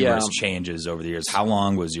 numerous changes over the years. How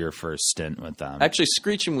long was your first stint with them? Actually,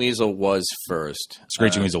 Screeching Weasel was first.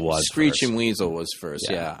 Screeching Weasel was first,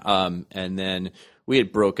 yeah. And then we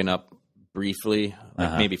had broken up briefly,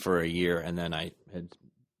 maybe for a year, and then I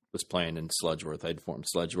was playing in Sludgeworth. I'd formed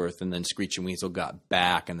Sludgeworth, and then Screeching Weasel got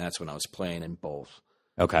back, and that's when I was playing in both.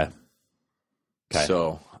 Okay.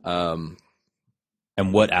 So,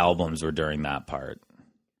 And what albums were during that part?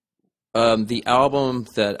 The album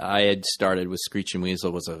that I had started with Screeching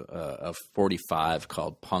Weasel was a 45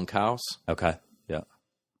 called Punk House. Okay. Yeah.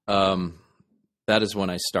 That is when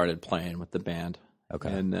I started playing with the band. Okay.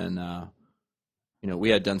 And then, we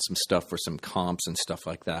had done some stuff for some comps and stuff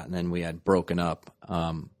like that. And then we had broken up.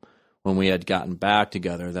 When we had gotten back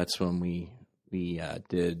together, that's when we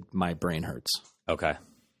did My Brain Hurts. Okay.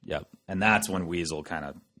 Yep. And that's when Weasel kind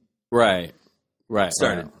of Right.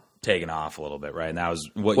 started taking off a little bit, right? And that was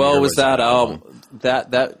what Well, year was that album?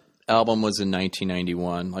 That album was in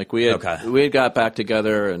 1991. Like we had got back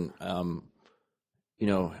together, and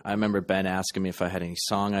I remember Ben asking me if I had any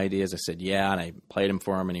song ideas. I said yeah, and I played them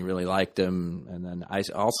for him, and he really liked them. And then I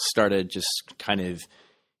also started just kind of,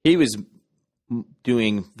 he was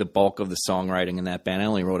doing the bulk of the songwriting in that band. I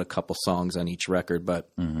only wrote a couple songs on each record, but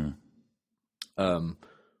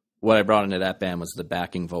what I brought into that band was the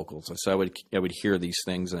backing vocals. So I would hear these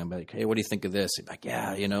things, and I'd be like, "Hey, what do you think of this?" He'd be like,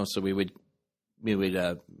 "Yeah, So we would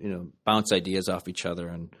bounce ideas off each other,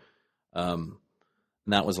 and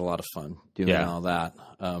that was a lot of fun doing all that.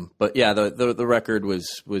 But yeah, the record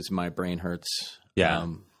was My Brain Hurts. Yeah,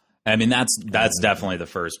 I mean that's definitely the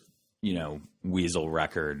first Weasel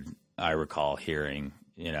record I recall hearing.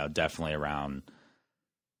 Definitely around.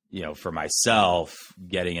 For myself,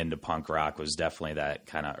 getting into punk rock was definitely that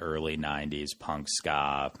kind of early 90s punk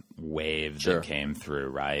ska wave that came through,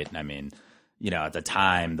 right? I mean, at the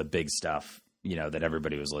time, the big stuff, that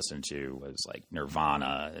everybody was listening to was like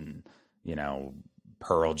Nirvana and,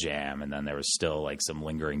 Pearl Jam. And then there was still like some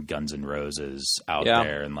lingering Guns N' Roses out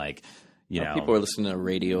there. And like, people were listening to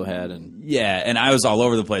Radiohead. And I was all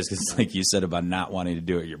over the place because like you said about not wanting to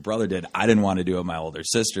do it your brother did. I didn't want to do it. My older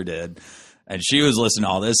sister did. And she was listening to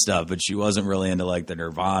all this stuff, but she wasn't really into like the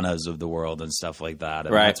Nirvanas of the world and stuff like that.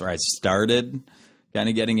 And that's where I started kind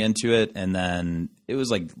of getting into it. And then it was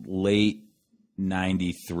like late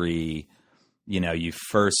 93, you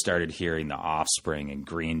first started hearing The Offspring and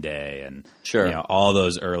Green Day and all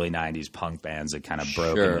those early 90s punk bands that kind of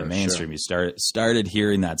broke into the mainstream. You started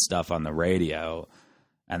hearing that stuff on the radio.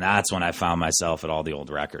 And that's when I found myself at all the old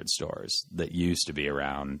record stores that used to be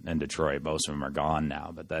around in Detroit. Most of them are gone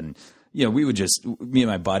now. But then, me and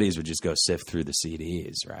my buddies would just go sift through the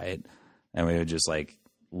CDs, right? And we would just like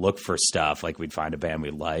look for stuff. Like we'd find a band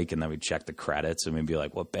we like, and then we'd check the credits, and we'd be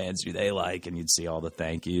like, what bands do they like? And you'd see all the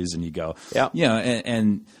thank yous, and you go,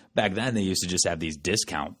 and back then they used to just have these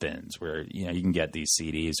discount bins where, you can get these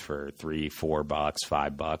CDs for $3, $4,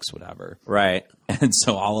 $5, whatever. Right. And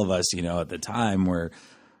so all of us, at the time we're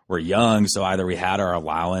young, so either we had our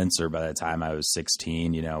allowance, or by the time I was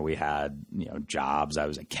 16, we had jobs. I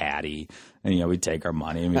was a caddy, and we'd take our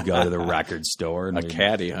money and we'd go to the record store. And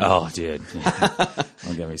caddy, huh? Oh, dude,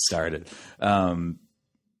 don't get me started. And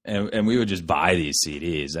we would just buy these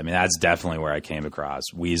CDs. I mean, that's definitely where I came across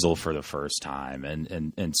Weasel for the first time,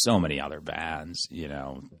 and so many other bands.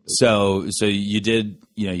 So you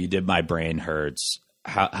did My Brain Hurts.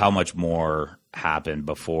 How much more happened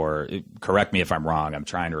before? Correct me if I'm wrong. I'm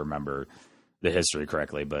trying to remember the history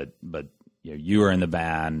correctly, but you were in the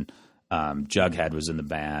band. Jughead was in the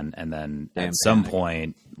band, and then at some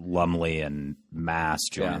point, Lumley and Mass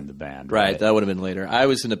joined the band. Right, that would have been later. I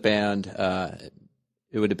was in a band.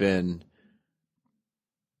 It would have been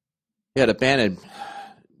the band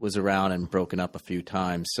was around and broken up a few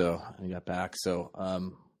times, so I got back. So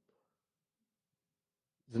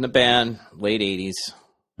in the band, late 80s,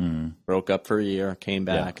 broke up for a year, came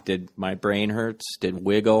back, did My Brain Hurts, did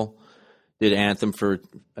Wiggle, did Anthem for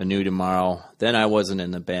A New Tomorrow. Then I wasn't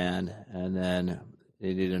in the band, and then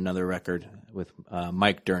they did another record with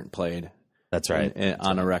Mike Dirnt played. That's right.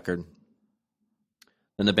 On a record.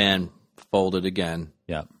 Then the band folded again.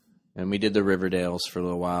 Yeah. And we did the Riverdales for a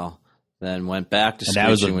little while. Then went back to Screeching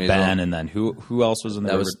Weasel. And that was with Ben, and then who else was in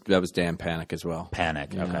the That was Dan Panic as well.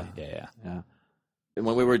 Panic, okay. Yeah. And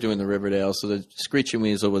when we were doing the Riverdale, so the Screeching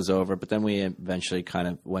Weasel was over, but then we eventually kind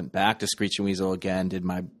of went back to Screeching Weasel again, did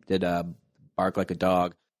Bark Like a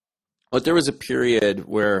Dog. But there was a period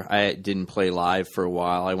where I didn't play live for a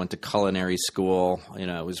while. I went to culinary school.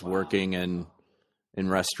 I was working in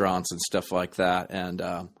restaurants and stuff like that. And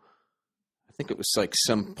I think it was like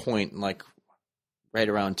some point, like right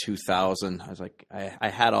around 2000, I was like, I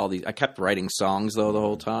had all these. I kept writing songs though the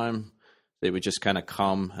whole time. They would just kind of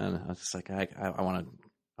come, and I was just like, I want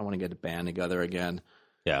to get a band together again.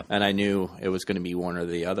 Yeah. And I knew it was going to be one or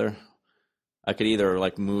the other. I could either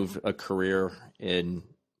like move a career in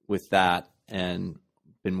with that and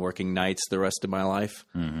been working nights the rest of my life,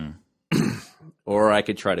 or I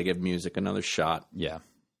could try to give music another shot. Yeah.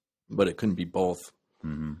 But it couldn't be both.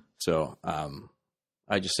 Mm-hmm. So I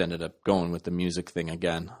I just ended up going with the music thing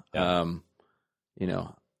again. Yeah. You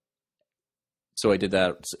know, so I did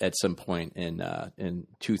that at some point in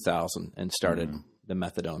 2000 and started the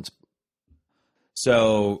Methadones.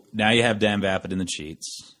 So now you have Dan Vapid in the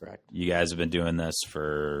Cheats. Correct. You guys have been doing this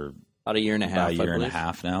for about a year and a half. About a year and a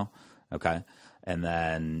half now. Okay. And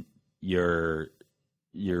then you're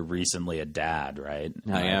recently a dad, right?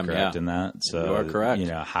 I am correct yeah. in that. So you are correct. You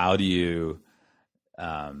know, how do you?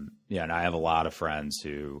 Yeah, and I have a lot of friends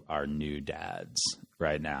who are new dads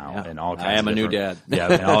right now, Yeah. and all kinds. I am of a new dad.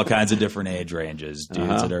 Yeah, in all kinds of different age ranges.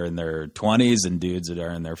 Dudes that are in their 20s and dudes that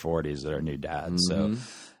are in their 40s that are new dads. So.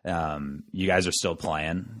 You guys are still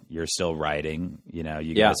playing. You're still writing. You know,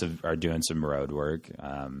 you guys are doing some road work.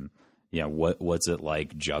 You know, what's it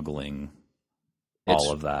like juggling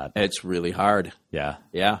all of that? It's really hard. Yeah,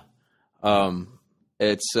 yeah.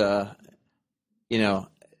 It's you know,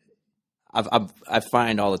 I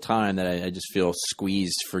find all the time that I just feel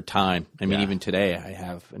squeezed for time. I mean, even today I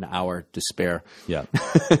have an hour to spare. Yeah,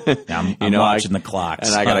 I'm watching the clocks,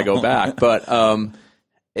 and I got to go back, but.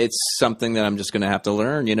 It's something that I'm just going to have to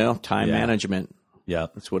learn, you know, time management. Yeah.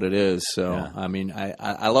 That's what it is. So, I mean,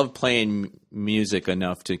 I love playing music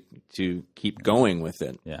enough to keep going with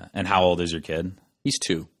it. Yeah. And how old is your kid? He's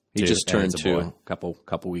 2. He just turned 2 a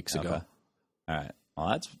couple weeks ago. All right.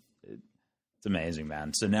 Well, it's amazing,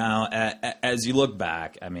 man. So now as you look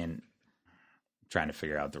back, I mean, I'm trying to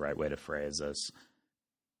figure out the right way to phrase this.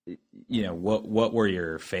 You know, what were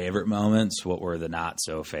your favorite moments? What were the not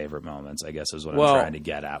so favorite moments? I guess is what I'm trying to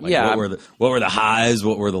get at. Like, what were the highs?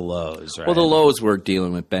 What were the lows? Right? Well, the lows were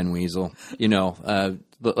dealing with Ben Weasel. You know,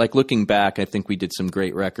 like looking back, I think we did some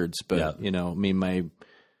great records, but you know, I mean,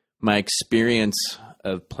 my experience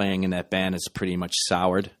of playing in that band is pretty much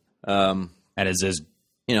soured. And is this,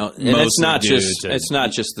 you know, and it's not just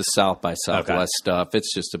the South by Southwest stuff.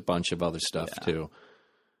 It's just a bunch of other stuff too.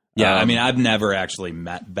 Yeah, I mean, I've never actually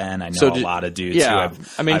met Ben. I know a lot of dudes. Yeah, who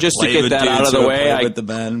I mean, just to get that out of the way, with the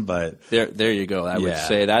Ben, but there you go. I would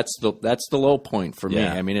say that's the low point for me.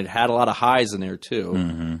 I mean, it had a lot of highs in there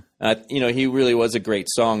too. You know, he really was a great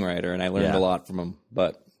songwriter, and I learned a lot from him.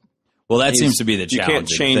 But that seems to be the challenge. You can't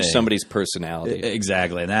change somebody's personality.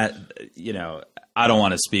 Exactly, and that, you know, I don't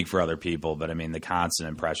want to speak for other people, but I mean, the constant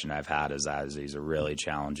impression I've had is that he's a really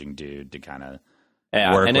challenging dude to kind of.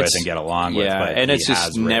 Work with and get along with, but and it's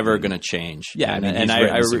just never going to change. Yeah, and he's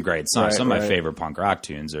written some great songs. Some of my favorite punk rock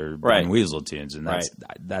tunes are Ben Weasel tunes, and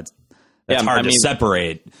that's hard to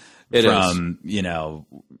separate from you know,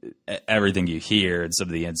 everything you hear and some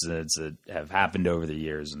of the incidents that have happened over the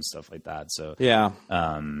years and stuff like that. So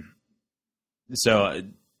so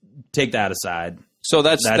take that aside. So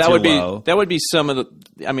that would be some of the.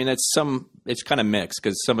 I mean, it's kind of mixed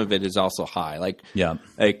because some of it is also high. Like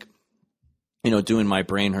you know, doing My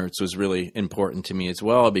Brain Hurts was really important to me as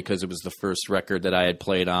well because it was the first record that I had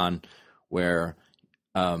played on where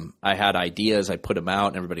I had ideas, I put them out,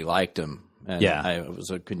 and everybody liked them. And I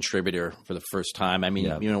was a contributor for the first time. I mean,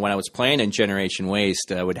 you know, when I was playing in Generation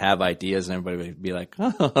Waste, I would have ideas, and everybody would be like,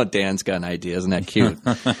 "Oh, Dan's got an idea. Isn't that cute?"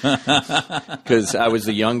 Because I was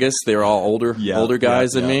the youngest. They were all older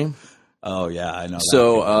guys than me. Oh yeah, I know.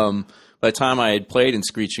 So by the time I had played in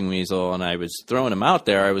Screeching Weasel and I was throwing them out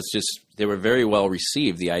there, they were very well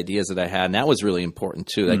received, the ideas that I had. And that was really important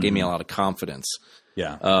too. That gave me a lot of confidence.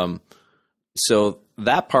 Yeah. So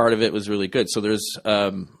that part of it was really good. So there's,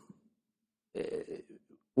 when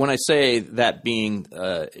I say that being,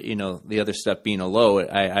 you know, the other stuff being a low,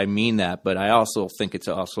 I mean that, but I also think it's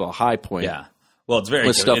also a high point. Yeah. Well, it's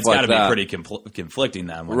it's got to be pretty conflicting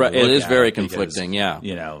then. Right. It is very conflicting. Yeah.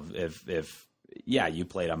 You know, if you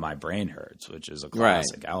played on My Brain Hurts, which is a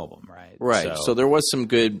classic album, right? Right. So there was some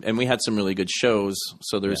good, and we had some really good shows.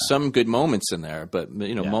 So there's some good moments in there, but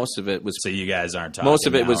you know, most of it was. So you guys aren't talking. Most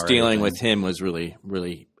of it was dealing with him was really,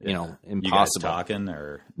 really, you know, impossible. You guys talking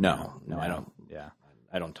or no, I don't. Yeah,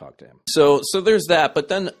 I don't talk to him. So there's that. But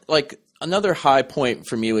then, like another high point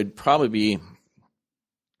for me would probably be,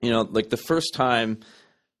 you know, like the first time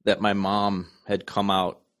that my mom had come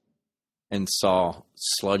out and saw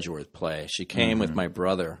Sludgeworth play. She came with my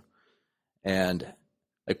brother, and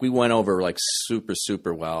like we went over like super,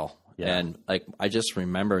 super well. Yeah. And like I just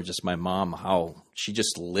remember my mom, how she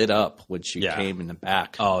just lit up when she came in the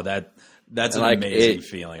back. Oh, that's an amazing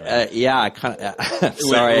feeling. Right? I kind of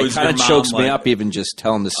sorry, it kind of chokes me up even just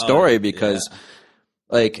telling the story because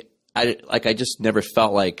like I just never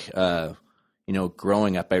felt like you know,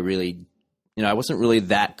 growing up I really, you know, I wasn't really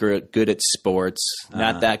that good at sports,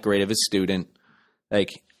 not that great of a student.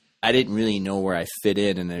 Like, I didn't really know where I fit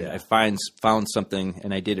in, and I found something,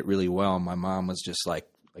 and I did it really well. And my mom was just like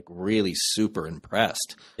really super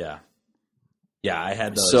impressed. Yeah. Yeah, I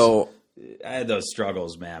had those. So I had those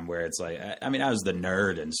struggles, man, where it's like, I mean, I was the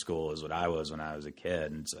nerd in school is what I was when I was a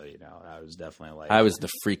kid. And so, you know, I was definitely like, I was the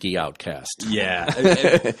freaky outcast. yeah.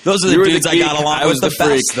 Those are the dudes I got along with the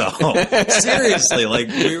best, though. Seriously, like,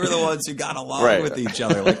 we were the ones who got along with each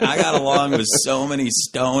other. Like, I got along with so many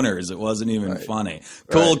stoners, it wasn't even funny.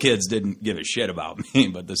 Cool kids didn't give a shit about me,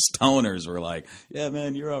 but the stoners were like, yeah,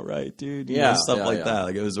 man, you're all right, dude. You know, stuff like that.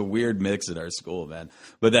 Like, it was a weird mix at our school, man.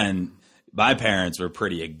 But then my parents were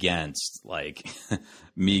pretty against, like,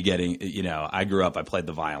 me getting, you know, I grew up, I played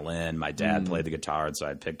the violin. My dad played the guitar, and so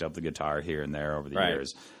I picked up the guitar here and there over the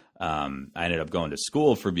years. I ended up going to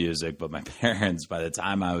school for music, but my parents, by the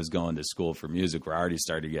time I was going to school for music, were already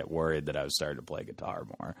starting to get worried that I was starting to play guitar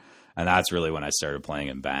more. And that's really when I started playing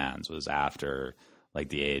in bands, was after, like,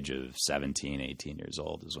 the age of 17, 18 years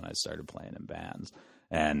old is when I started playing in bands.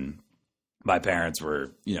 And my parents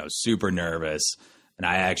were, you know, super nervous. And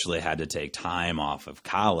I actually had to take time off of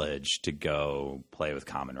college to go play with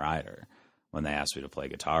Common Rider when they asked me to play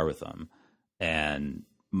guitar with them. And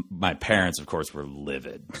my parents, of course, were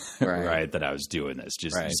livid, right, that I was doing this.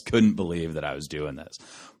 Just couldn't believe that I was doing this.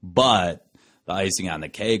 But the icing on the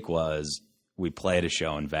cake was we played a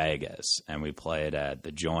show in Vegas, and we played at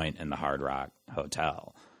the Joint in the Hard Rock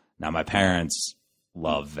Hotel. Now, my parents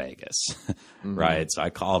love Vegas, right? So I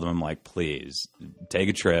called them. I'm like, please, take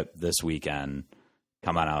a trip this weekend.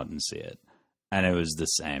 Come on out and see it. And it was the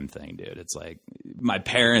same thing, dude. It's like my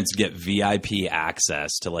parents get VIP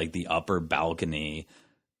access to, like, the upper balcony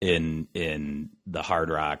in the Hard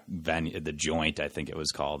Rock venue, the Joint, I think it was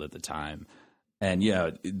called at the time. And, you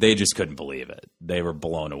know, they just couldn't believe it. They were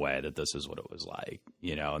blown away that this is what it was like,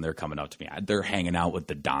 you know, and they're coming up to me. They're hanging out with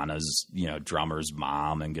the Donna's, you know, drummer's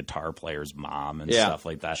mom and guitar player's mom and stuff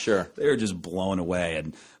like that. Sure. They were just blown away.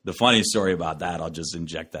 And the funny story about that, I'll just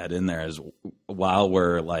inject that in there, is while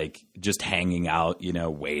we're, like, just hanging out, you know,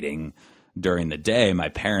 waiting during the day, my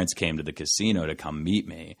parents came to the casino to come meet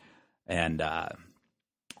me. And,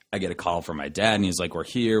 I get a call from my dad, and he's like, we're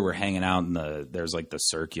here, we're hanging out in there's like the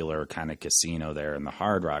circular kind of casino there in the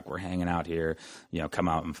Hard Rock. We're hanging out here, you know, come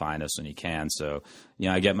out and find us when you can. So, you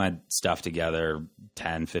know, I get my stuff together.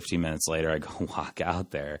 10, 15 minutes later, I go walk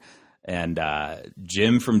out there, and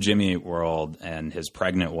Jim from Jimmy Eat World and his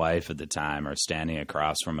pregnant wife at the time are standing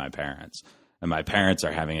across from my parents, and my parents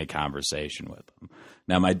are having a conversation with them.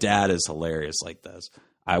 Now, my dad is hilarious like this.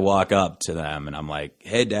 I walk up to them and I'm like,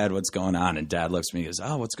 hey, Dad, what's going on? And Dad looks at me and goes,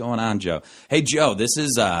 oh, what's going on, Joe? Hey, Joe, this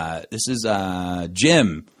is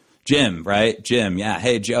Jim. Jim, right? Jim. Yeah.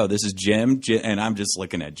 Hey, Joe, this is Jim. And I'm just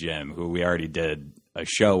looking at Jim, who we already did a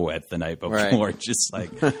show with the night before. Just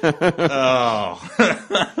like, oh.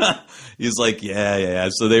 He's like, yeah.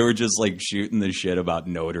 So they were just, like, shooting the shit about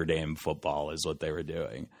Notre Dame football is what they were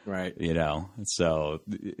doing. Right. You know? So,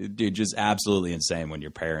 dude, just absolutely insane when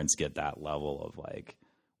your parents get that level of, like,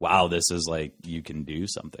 wow, this is, like, you can do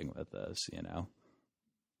something with this, you know?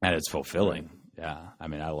 And it's fulfilling. Yeah. I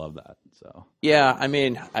mean, I love that. So, yeah, I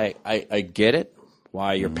mean, I get it,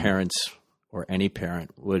 why your parents or any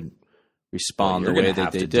parent would respond the way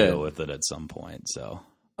that they did. Deal with it at some point. So,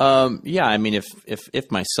 yeah, I mean,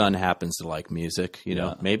 if my son happens to like music, you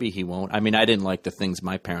know, maybe he won't. I mean, I didn't like the things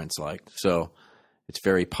my parents liked, so it's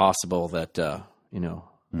very possible that you know,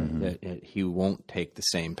 that he won't take the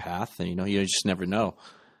same path, and, you know, you just never know.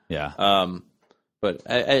 Yeah. But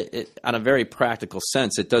on a very practical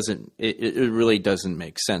sense, it really doesn't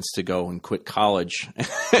make sense to go and quit college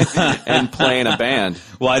and play in a band.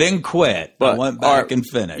 Well, I didn't quit. But I went back and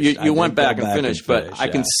finished. You went back and finished, but I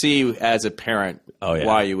can see as a parent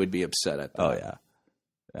why you would be upset at that. Oh,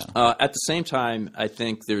 yeah. At the same time, I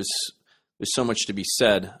think there's so much to be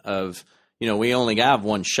said of, you know, we only have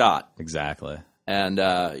one shot. Exactly. And,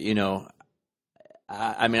 you know,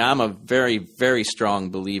 I mean, I'm a very, very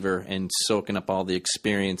strong believer in soaking up all the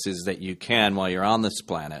experiences that you can while you're on this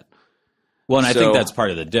planet. Well, and I think that's part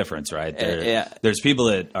of the difference, right? There's people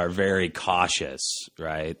that are very cautious,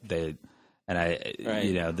 right? You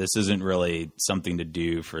know, this isn't really something to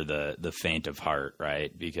do for the faint of heart,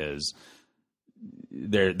 right? Because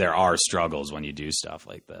there are struggles when you do stuff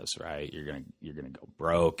like this, right? You're gonna go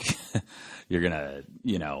broke. You're gonna,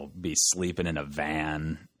 you know, be sleeping in a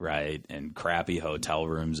van, right? In crappy hotel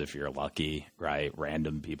rooms if you're lucky, right?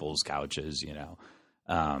 Random people's couches, you know.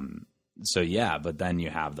 So yeah, but then you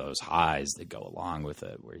have those highs that go along with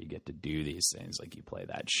it, where you get to do these things, like you play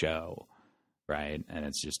that show, right? And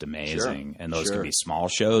it's just amazing. And those can be small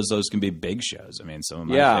shows. Those can be big shows. I mean, some of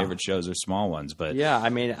my favorite shows are small ones. But yeah, I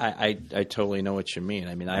mean, I totally know what you mean.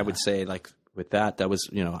 I mean, I would say, like, with that, that was,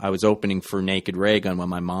 I was opening for Naked Ray Gun when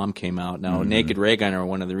my mom came out. Now, Naked Ray Gun are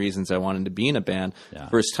one of the reasons I wanted to be in a band. Yeah.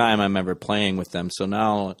 First time I'm ever playing with them. So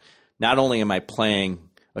now, not only am I playing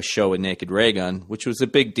a show with Naked Ray Gun, which was a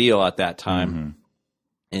big deal at that time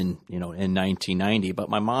in 1990, but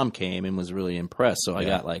my mom came and was really impressed. So I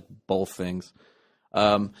got like both things.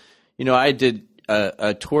 I did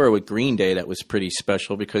a tour with Green Day that was pretty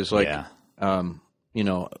special because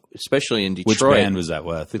especially in Detroit. Which band was that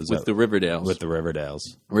with? With the Riverdales. With the Riverdales.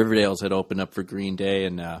 Riverdales had opened up for Green Day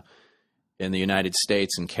in the United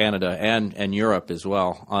States and Canada and Europe as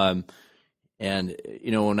well.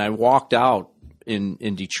 When I walked out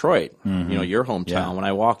in Detroit, your hometown, when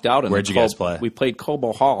I walked out, where'd you guys play? We played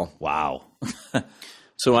Cobo Hall. Wow.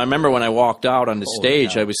 So I remember when I walked out on the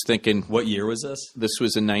stage, I was thinking, what year was this? This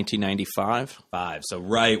was in 1995. So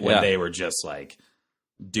right when they were just like.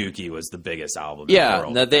 Dookie was the biggest album in the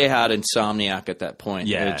world. Yeah, they had Insomniac at that point.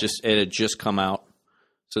 Yeah. It had just come out.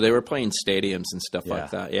 So they were playing stadiums and stuff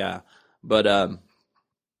like that, yeah. But, I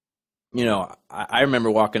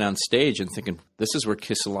remember walking on stage and thinking, this is where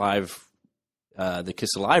Kiss Alive, the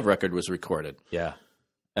Kiss Alive record was recorded. Yeah.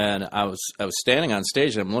 And I was standing on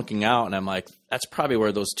stage and I'm looking out and I'm like, that's probably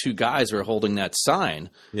where those two guys were holding that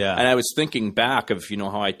sign. Yeah. And I was thinking back of,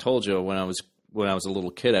 how I told you when I was a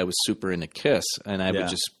little kid, I was super into Kiss, and I would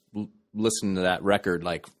just listen to that record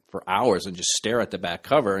like for hours and just stare at the back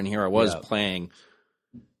cover. And here I was playing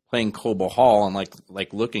Cobo Hall and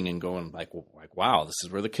like looking and going like, wow, this is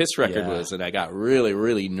where the Kiss record was. And I got really,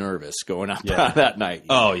 really nervous going up that night.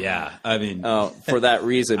 Oh yeah, I mean, for that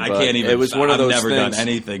reason, I can't even. It was one of those. I've never things. done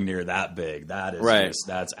anything near that big. That is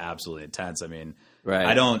that's absolutely intense. I mean,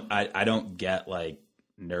 I don't get like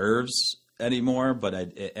nerves anymore, but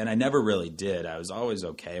I never really did. I was always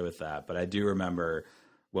okay with that, but I do remember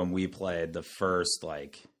when we played the first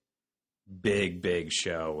like big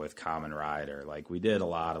show with Kamen Rider. Like we did a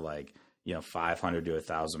lot of 500 to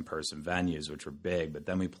 1,000 person venues, which were big, but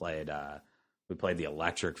then we played the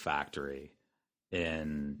Electric Factory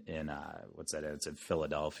in what's that? It's in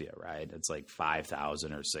Philadelphia, right? It's like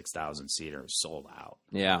 5,000 or 6,000 seaters sold out.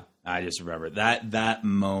 Yeah. I just remember that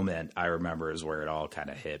moment I remember is where it all kind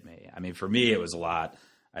of hit me. I mean, for me, it was a lot,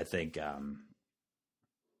 I think,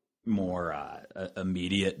 more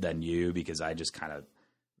immediate than you, because I just kind of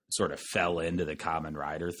sort of fell into the Kamen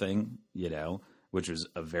Rider thing, which was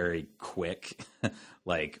a very quick,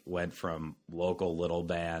 went from local little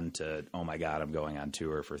band to, oh my God, I'm going on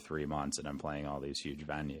tour for 3 months and I'm playing all these huge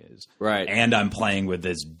venues. Right. And I'm playing with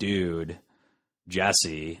this dude,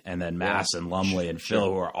 Jesse, and then Mass and Lumley and Phil,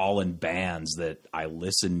 who are all in bands that I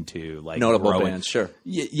listened to. Notable bands, sure.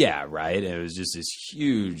 Yeah, right. And it was just this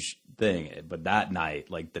huge thing. But that night,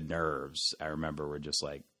 the nerves, I remember, were just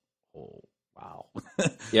like, oh, wow.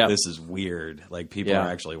 Yeah. This is weird. People are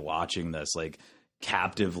actually watching this.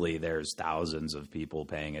 Captively, there's thousands of people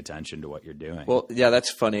paying attention to what you're doing. Well, yeah,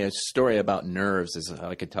 that's funny. A story about nerves is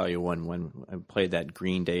I could tell you when I played that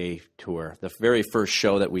Green Day tour. The very first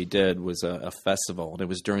show that we did was a festival, and it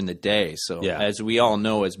was during the day. So as we all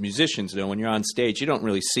know, as musicians know, when you're on stage, you don't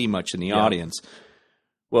really see much in the audience.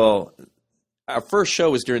 Well, our first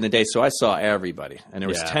show was during the day, so I saw everybody. And there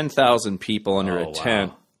was 10,000 people under a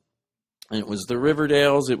tent. And it was the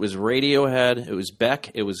Riverdales, it was Radiohead, it was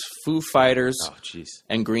Beck, it was Foo Fighters,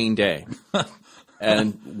 and Green Day.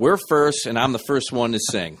 And we're first, and I'm the first one to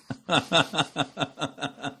sing.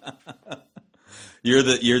 You're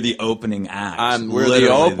the opening act. We're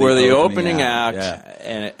the opening act,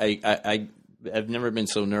 and I've never been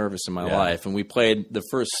so nervous in my life. And we played the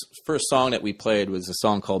first song that we played was a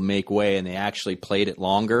song called "Make Way," and they actually played it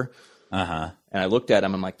longer. And I looked at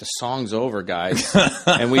him. I'm like, the song's over, guys.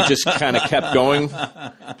 And we just kind of kept going.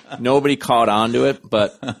 Nobody caught on to it,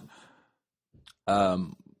 but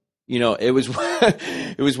it was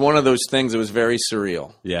it was one of those things that was very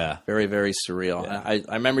surreal. Yeah, very, very surreal. Yeah.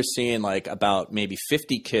 I remember seeing about maybe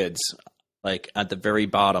 50 kids at the very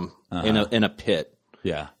bottom in a pit.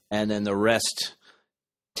 Yeah, and then the rest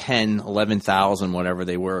 10, 11,000, whatever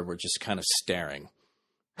they were just kind of staring.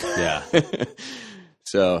 Yeah.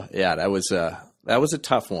 So yeah, that was a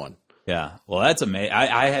tough one. Yeah, well, that's amazing.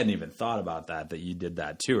 I hadn't even thought about that you did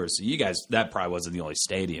that tour. So you guys, that probably wasn't the only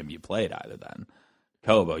stadium you played either. Then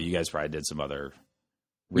Cobo, you guys probably did some other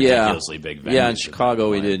ridiculously big venues. Yeah, in Chicago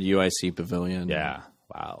we did UIC Pavilion. Yeah,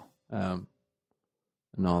 wow, and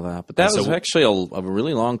all that. But that was actually a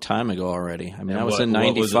really long time ago already. I mean, I was in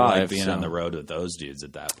 '95. What was it like being on the road with those dudes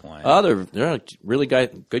at that point? They're really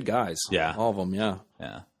good guys. Yeah, all of them. Yeah,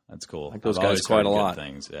 yeah. That's cool. I like those guys quite a lot.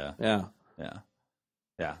 Things, yeah.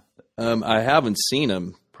 I haven't seen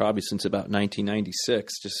them probably since about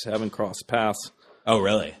 1996. Just haven't crossed paths. Oh,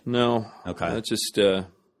 really? No. Okay. It's just, I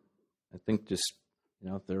think just,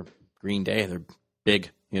 they're Green Day. They're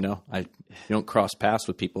big, you don't cross paths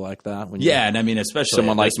with people like that. When and I mean, especially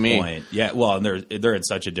someone at like this me. point. Yeah, well, and they're in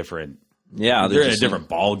such a different... Yeah, they're in a different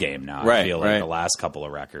ball game now. Right, I feel like right. the last couple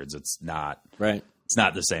of records, it's not... Right. It's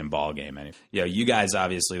not the same ball game anymore. You guys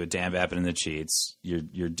obviously with Dan Vapid and the Cheats,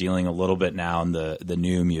 you're dealing a little bit now in the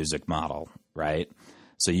new music model, right?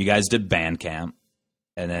 So you guys did Bandcamp,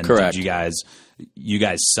 and then Correct. Did you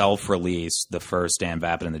guys self-release the first Dan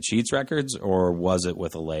Vapid and the Cheats records, or was it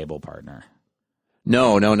with a label partner?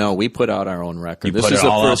 No. We put out our own record. You put it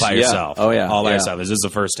all out by yourself. Oh yeah, all by yourself. Is this the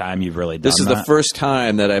first time you've really done This is that? the first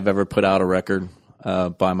time that I've ever put out a record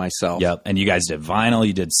by myself. Yep. And you guys did vinyl,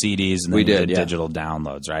 you did CDs, and then you did digital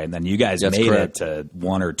downloads, right? And then you guys made it to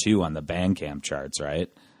 1 or 2 on the Bandcamp charts, right?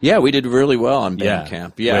 Yeah, we did really well on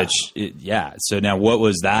Bandcamp. Yeah. So now what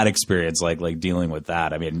was that experience like dealing with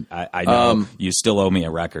that? I mean, I know you still owe me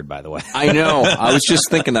a record, by the way. I know. I was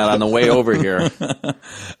just thinking that on the way over here.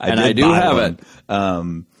 I do have it.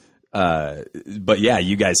 But yeah,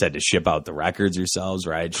 you guys had to ship out the records yourselves,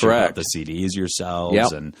 right? Correct. Ship out the CDs yourselves.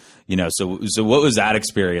 Yep. And, so what was that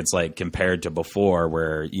experience like compared to before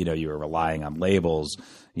where, you were relying on labels,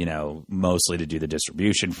 mostly to do the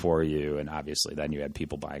distribution for you. And obviously then you had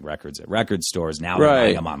people buying records at record stores. Now they're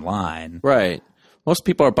buying them online. Right. Most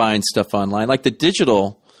people are buying stuff online. Like the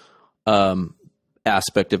digital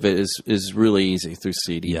aspect of it is really easy through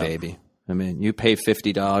CD Baby. I mean, you pay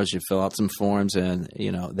 $50, you fill out some forms, and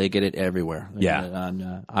they get it everywhere. They get it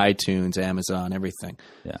on iTunes, Amazon, everything.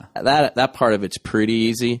 Yeah, that part of it's pretty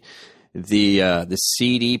easy. The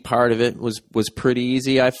CD part of it was pretty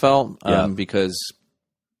easy. I felt because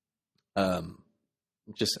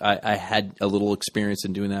I had a little experience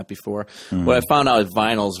in doing that before. What I found out is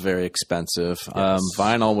vinyl is very expensive. Yes.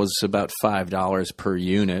 Vinyl was about $5 per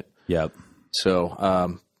unit. Yep.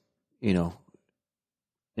 So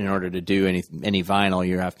in order to do any vinyl,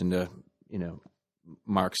 you're having to,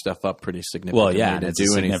 mark stuff up pretty significantly. Well, yeah, and it's a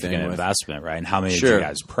significant investment, right? And how many did you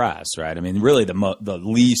guys press, right? I mean, really, the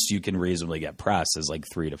least you can reasonably get pressed is like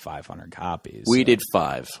 300 to 500 copies. We did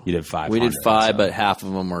 5. You did 5. We did 5, but half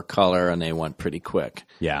of them were color, and they went pretty quick.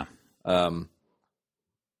 Yeah. And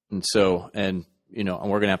we're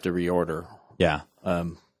gonna have to reorder. Yeah.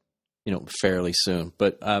 Fairly soon,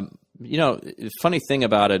 but. The funny thing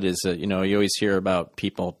about it is that, you always hear about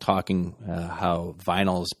people talking how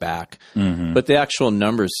vinyl is back, but the actual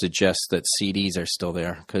numbers suggest that CDs are still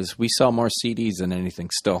there because we sell more CDs than anything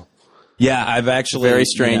still. Yeah, I've actually... It's a very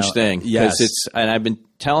strange thing. Yes. And I've been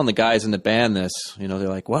telling the guys in the band this, they're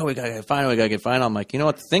like, well, we got to get vinyl. I'm like,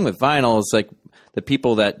 the thing with vinyl is like the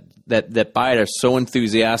people that buy it are so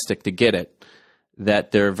enthusiastic to get it that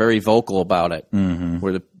they're very vocal about it,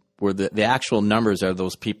 where the actual numbers are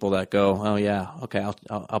those people that go, oh yeah, okay,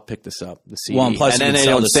 I'll pick this up, the CD, and plus and then they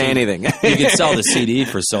don't say anything. You can sell the CD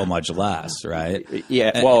for so much less, right?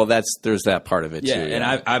 Yeah, well, there's that part of it too. And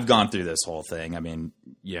I've gone through this whole thing. I mean,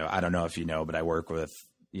 I don't know if you know, but I work with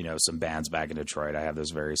some bands back in Detroit. I have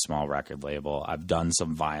this very small record label. I've done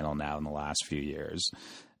some vinyl now in the last few years.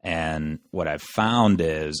 And what I've found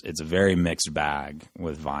is it's a very mixed bag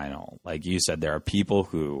with vinyl. Like you said, there are people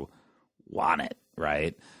who want it,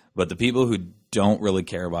 right? But the people who don't really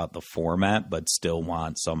care about the format but still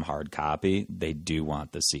want some hard copy, they do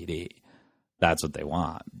want the CD. That's what they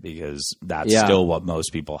want because that's still what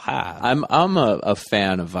most people have. I'm a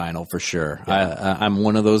fan of vinyl for sure. Yeah. I'm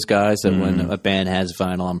one of those guys that when a band has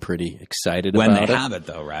vinyl, I'm pretty excited about it. When they have it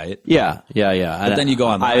though, right? Yeah. But then you go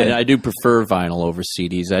online. I do prefer vinyl over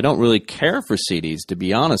CDs. I don't really care for CDs, to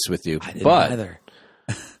be honest with you. I didn't either.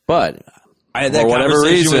 But... I had that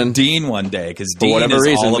conversation with Dean one day because Dean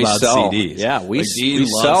is all about CDs. Yeah, we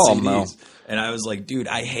sell them though. And I was like, dude,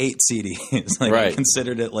 I hate CDs. I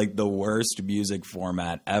considered it like the worst music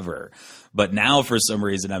format ever. But now for some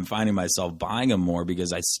reason I'm finding myself buying them more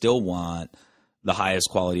because I still want the highest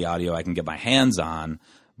quality audio I can get my hands on.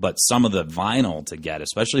 But some of the vinyl to get,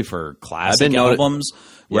 especially for classic albums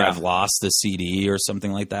where I've lost the CD or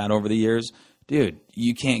something like that over the years, dude,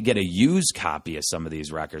 you can't get a used copy of some of these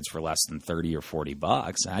records for less than $30 or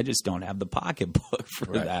 $40. And I just don't have the pocketbook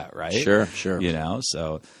for that, right? Sure.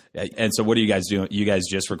 So what are you guys doing? You guys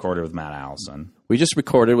just recorded with Matt Allison. We just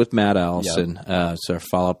recorded with Matt Allison. Yep. It's our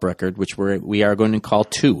follow-up record, which we are going to call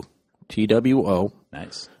TWO. TWO.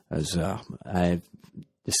 Nice. As I've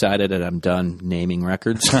decided that I'm done naming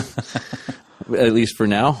records, at least for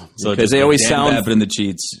now. So because they always sound... Vapid and the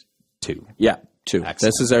Cheats 2. Yeah. 2. Excellent.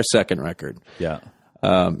 This is our second record. Yeah.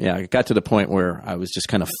 It got to the point where I was just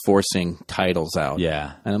kind of forcing titles out.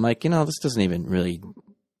 Yeah. And I'm like, this doesn't even really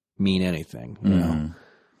mean anything, you know?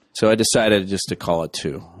 So I decided just to call it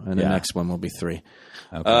 2, and the next one will be 3.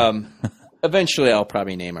 Okay. Eventually, I'll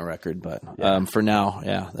probably name a record, but for now,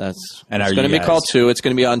 it's going to be called 2. It's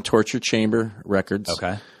going to be on Torture Chamber Records.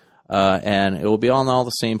 Okay. And it will be on all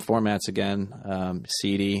the same formats again,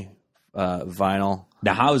 CD, vinyl.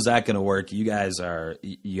 Now, how is that going to work? You guys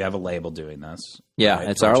you have a label doing this. Yeah, right?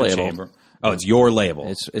 it's Torture our label. Chamber. Oh, it's your label.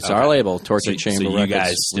 It's our label, Torture Chamber So you Records.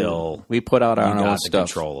 guys still we put out our own stuff.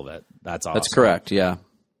 Control of it. That's awesome. That's correct. Yeah.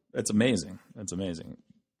 That's amazing.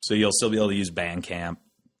 So you'll still be able to use Bandcamp.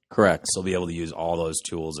 Correct. Still be able to use all those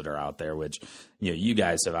tools that are out there, which you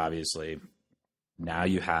guys have obviously. Now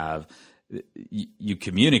you have. You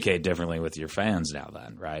communicate differently with your fans now,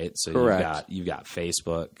 then, right? So correct. You've got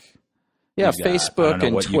Facebook. Yeah, Facebook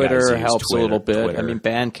and Twitter helps a little bit. Twitter. I mean,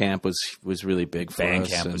 Bandcamp was really big for us.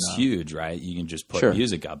 Bandcamp was huge, right? You can just put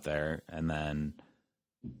music up there, and then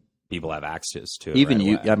people have access to it. Even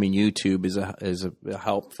right away. I mean, YouTube is a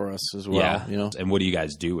help for us as well. Yeah, And what do you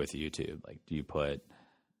guys do with YouTube? Like, do you put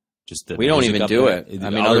just the? We don't even do it. I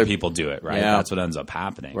mean, other people do it, right? Yeah. That's what ends up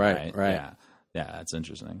happening, right? Yeah, that's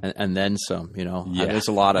interesting. And then some, There's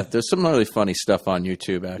there's some really funny stuff on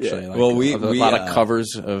YouTube, actually. Yeah. Like, well, a lot of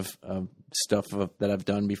covers of stuff that I've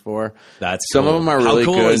done before. That's some of them are really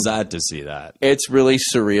good. How cool is that to see that? It's really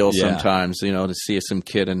surreal sometimes, to see some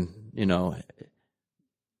kid in,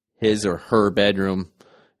 his or her bedroom,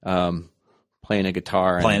 playing a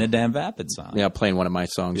guitar, playing a damn Vapid song. Yeah, playing one of my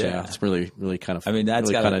songs. Yeah, it's really, really kind of. I mean, that's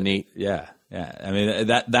really kind of neat. Yeah. Yeah, I mean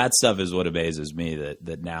that stuff is what amazes me.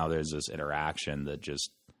 That now there's this interaction that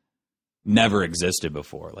just never existed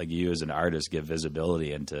before. Like, you as an artist give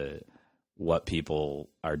visibility into what people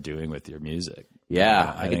are doing with your music.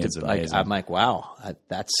 Yeah, I think it's amazing. I'm like, wow,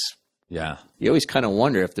 that's. Yeah, you always kind of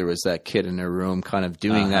wonder if there was that kid in their room kind of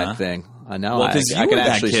doing that thing. I know. Well, because you were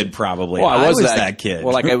that kid, probably. Well, I was that kid.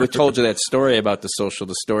 Well, like I told you that story about the Social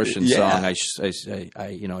Distortion song. I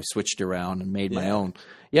switched around and made my own.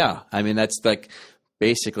 Yeah, I mean, that's like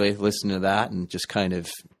basically listening to that and just kind of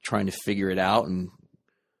trying to figure it out, and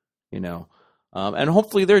and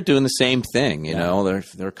hopefully they're doing the same thing.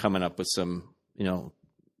 They're coming up with some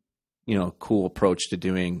cool approach to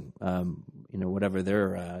doing whatever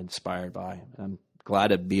they're inspired by. I'm glad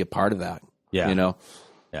to be a part of that. Yeah,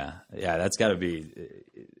 that's got to be.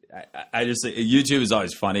 I just think YouTube is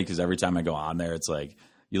always funny because every time I go on there, it's like,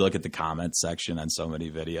 you look at the comments section on so many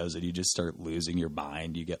videos and you just start losing your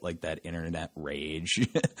mind. You get like that internet rage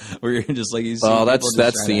where you're just like,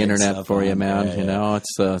 that's the internet for you, man.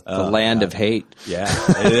 It's the land of hate. Yeah,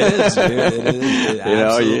 it is, dude. It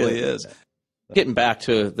absolutely is. Getting back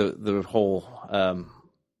to the whole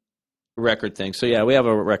record thing. So yeah, we have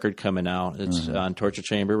a record coming out. It's on Torture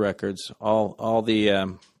Chamber Records. All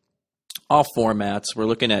formats. We're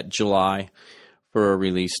looking at July for a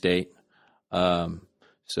release date.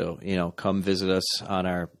 So, come visit us on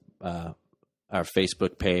our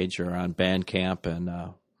Facebook page or on Bandcamp, and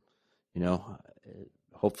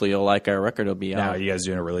hopefully you'll like our record. It'll be out. Now, are you guys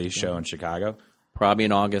doing a release show in Chicago? Probably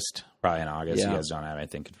in August. Yeah. You guys don't have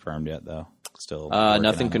anything confirmed yet, though. Still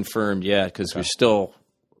nothing confirmed yet because we're still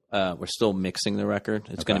mixing the record.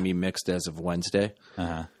 It's going to be mixed as of Wednesday.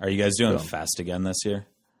 Are you guys doing a fest again this year?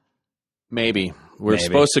 Maybe. We're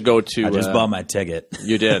supposed to go to. I just bought my ticket.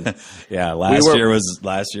 You did. Yeah, last year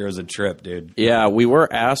was a trip, dude. Yeah, we were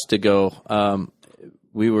asked to go.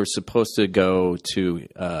 We were supposed to go to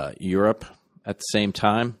Europe at the same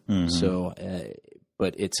time. Mm-hmm. So,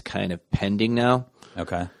 but it's kind of pending now.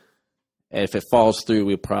 Okay. If it falls through,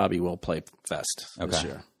 we probably will play Fest this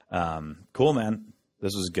year. Cool, man.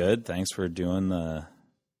 This was good. Thanks for doing the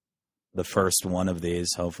first one of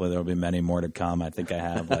these. Hopefully there will be many more to come. I think I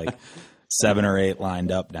have like 7 or 8 lined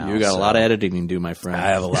up now. You got a lot of editing to do, my friend.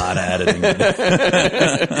 I have a lot of editing to do.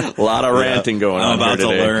 A lot of ranting going on I'm here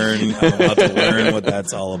today. I'm about to learn what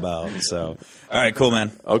that's all about. So, all right, cool,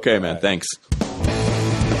 man. Okay, man. Thanks.